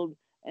interviewed,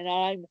 and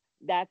I'm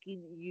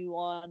backing you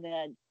on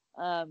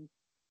that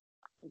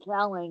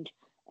challenge.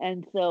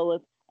 And so,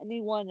 if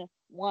anyone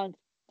wants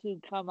to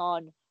come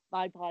on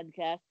my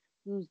podcast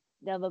who's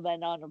never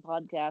been on a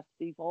podcast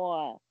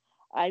before,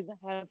 I'm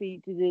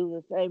happy to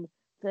do the same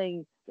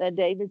thing that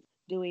David's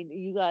doing.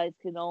 You guys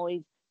can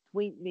always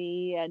tweet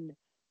me and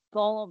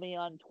follow me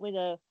on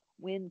Twitter,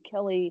 Win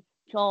Kelly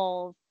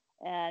Charles,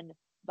 and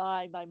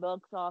buy my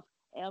books off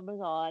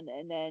Amazon,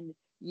 and then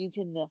you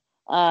can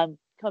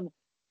come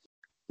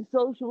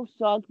social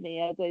stalk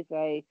me, as I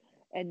say,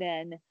 and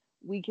then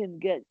we can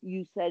get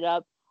you set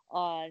up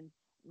on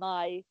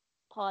my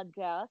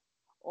podcast,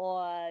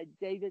 or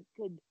David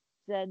could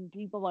send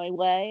people my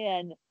way,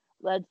 and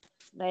let's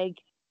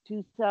make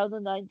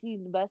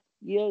 2019 the best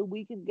year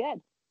we can get.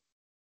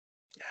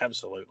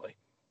 Absolutely.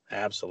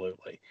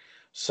 Absolutely.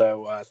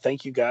 So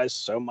thank you guys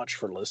so much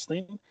for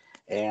listening.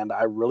 And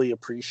I really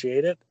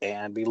appreciate it.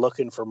 And be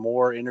looking for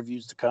more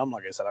interviews to come.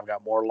 Like I said, I've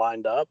got more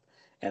lined up.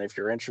 And if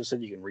you're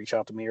interested, you can reach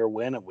out to me or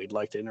Win, and we'd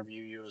like to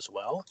interview you as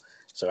well.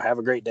 So have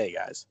a great day,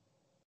 guys.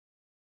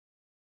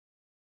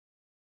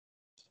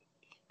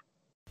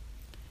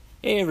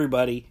 Hey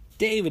everybody,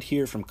 David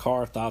here from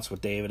Car Thoughts with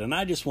David, and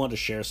I just want to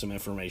share some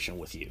information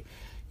with you.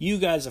 You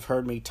guys have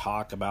heard me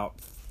talk about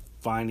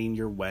finding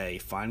your way,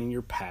 finding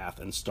your path,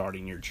 and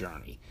starting your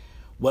journey.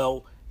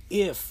 Well,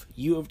 if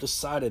you have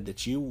decided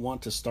that you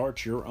want to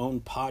start your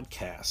own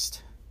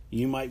podcast,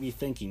 you might be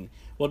thinking,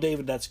 well,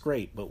 David, that's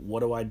great, but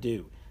what do I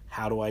do?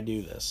 How do I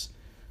do this?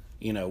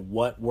 You know,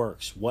 what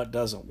works? What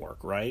doesn't work,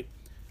 right?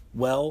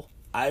 Well,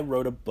 I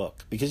wrote a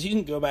book, because you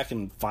can go back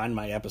and find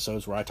my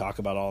episodes where I talk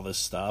about all this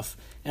stuff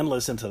and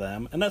listen to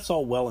them, and that's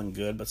all well and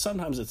good, but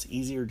sometimes it's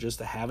easier just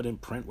to have it in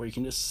print where you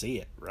can just see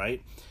it,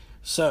 right?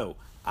 So,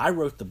 I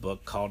wrote the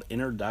book called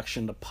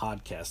Introduction to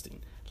Podcasting,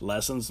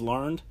 Lessons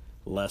Learned,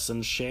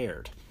 Lessons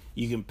Shared.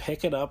 You can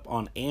pick it up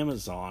on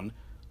Amazon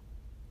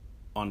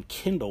on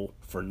Kindle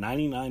for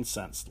 99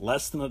 cents,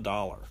 less than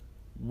 $1.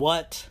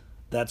 What?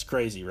 That's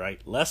crazy, right?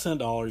 Less than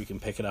 $1, you can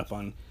pick it up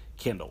on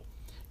Kindle.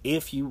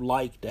 If you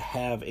like to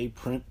have a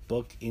print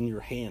book in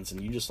your hands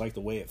and you just like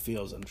the way it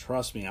feels, and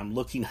trust me, I'm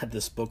looking at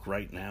this book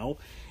right now,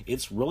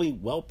 it's really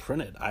well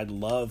printed. I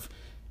love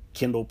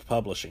Kindle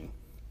publishing.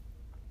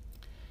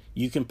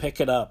 You can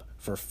pick it up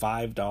for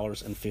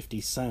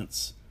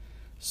 $5.50.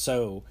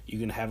 So you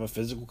can have a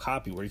physical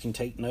copy where you can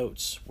take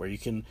notes, where you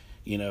can,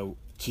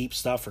 keep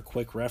stuff for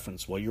quick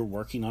reference while you're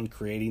working on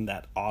creating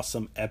that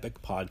awesome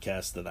epic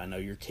podcast that I know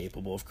you're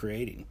capable of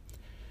creating.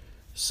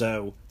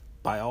 So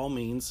by all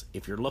means,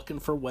 if you're looking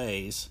for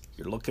ways,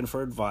 you're looking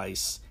for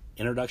advice,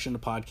 Introduction to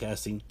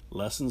Podcasting,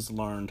 Lessons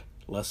Learned,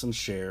 Lessons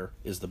Shared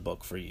is the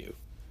book for you.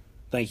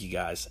 Thank you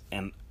guys,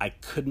 and I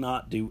could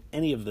not do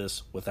any of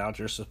this without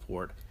your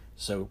support.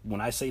 So when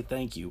I say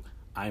thank you,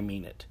 I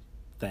mean it.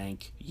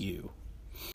 Thank you.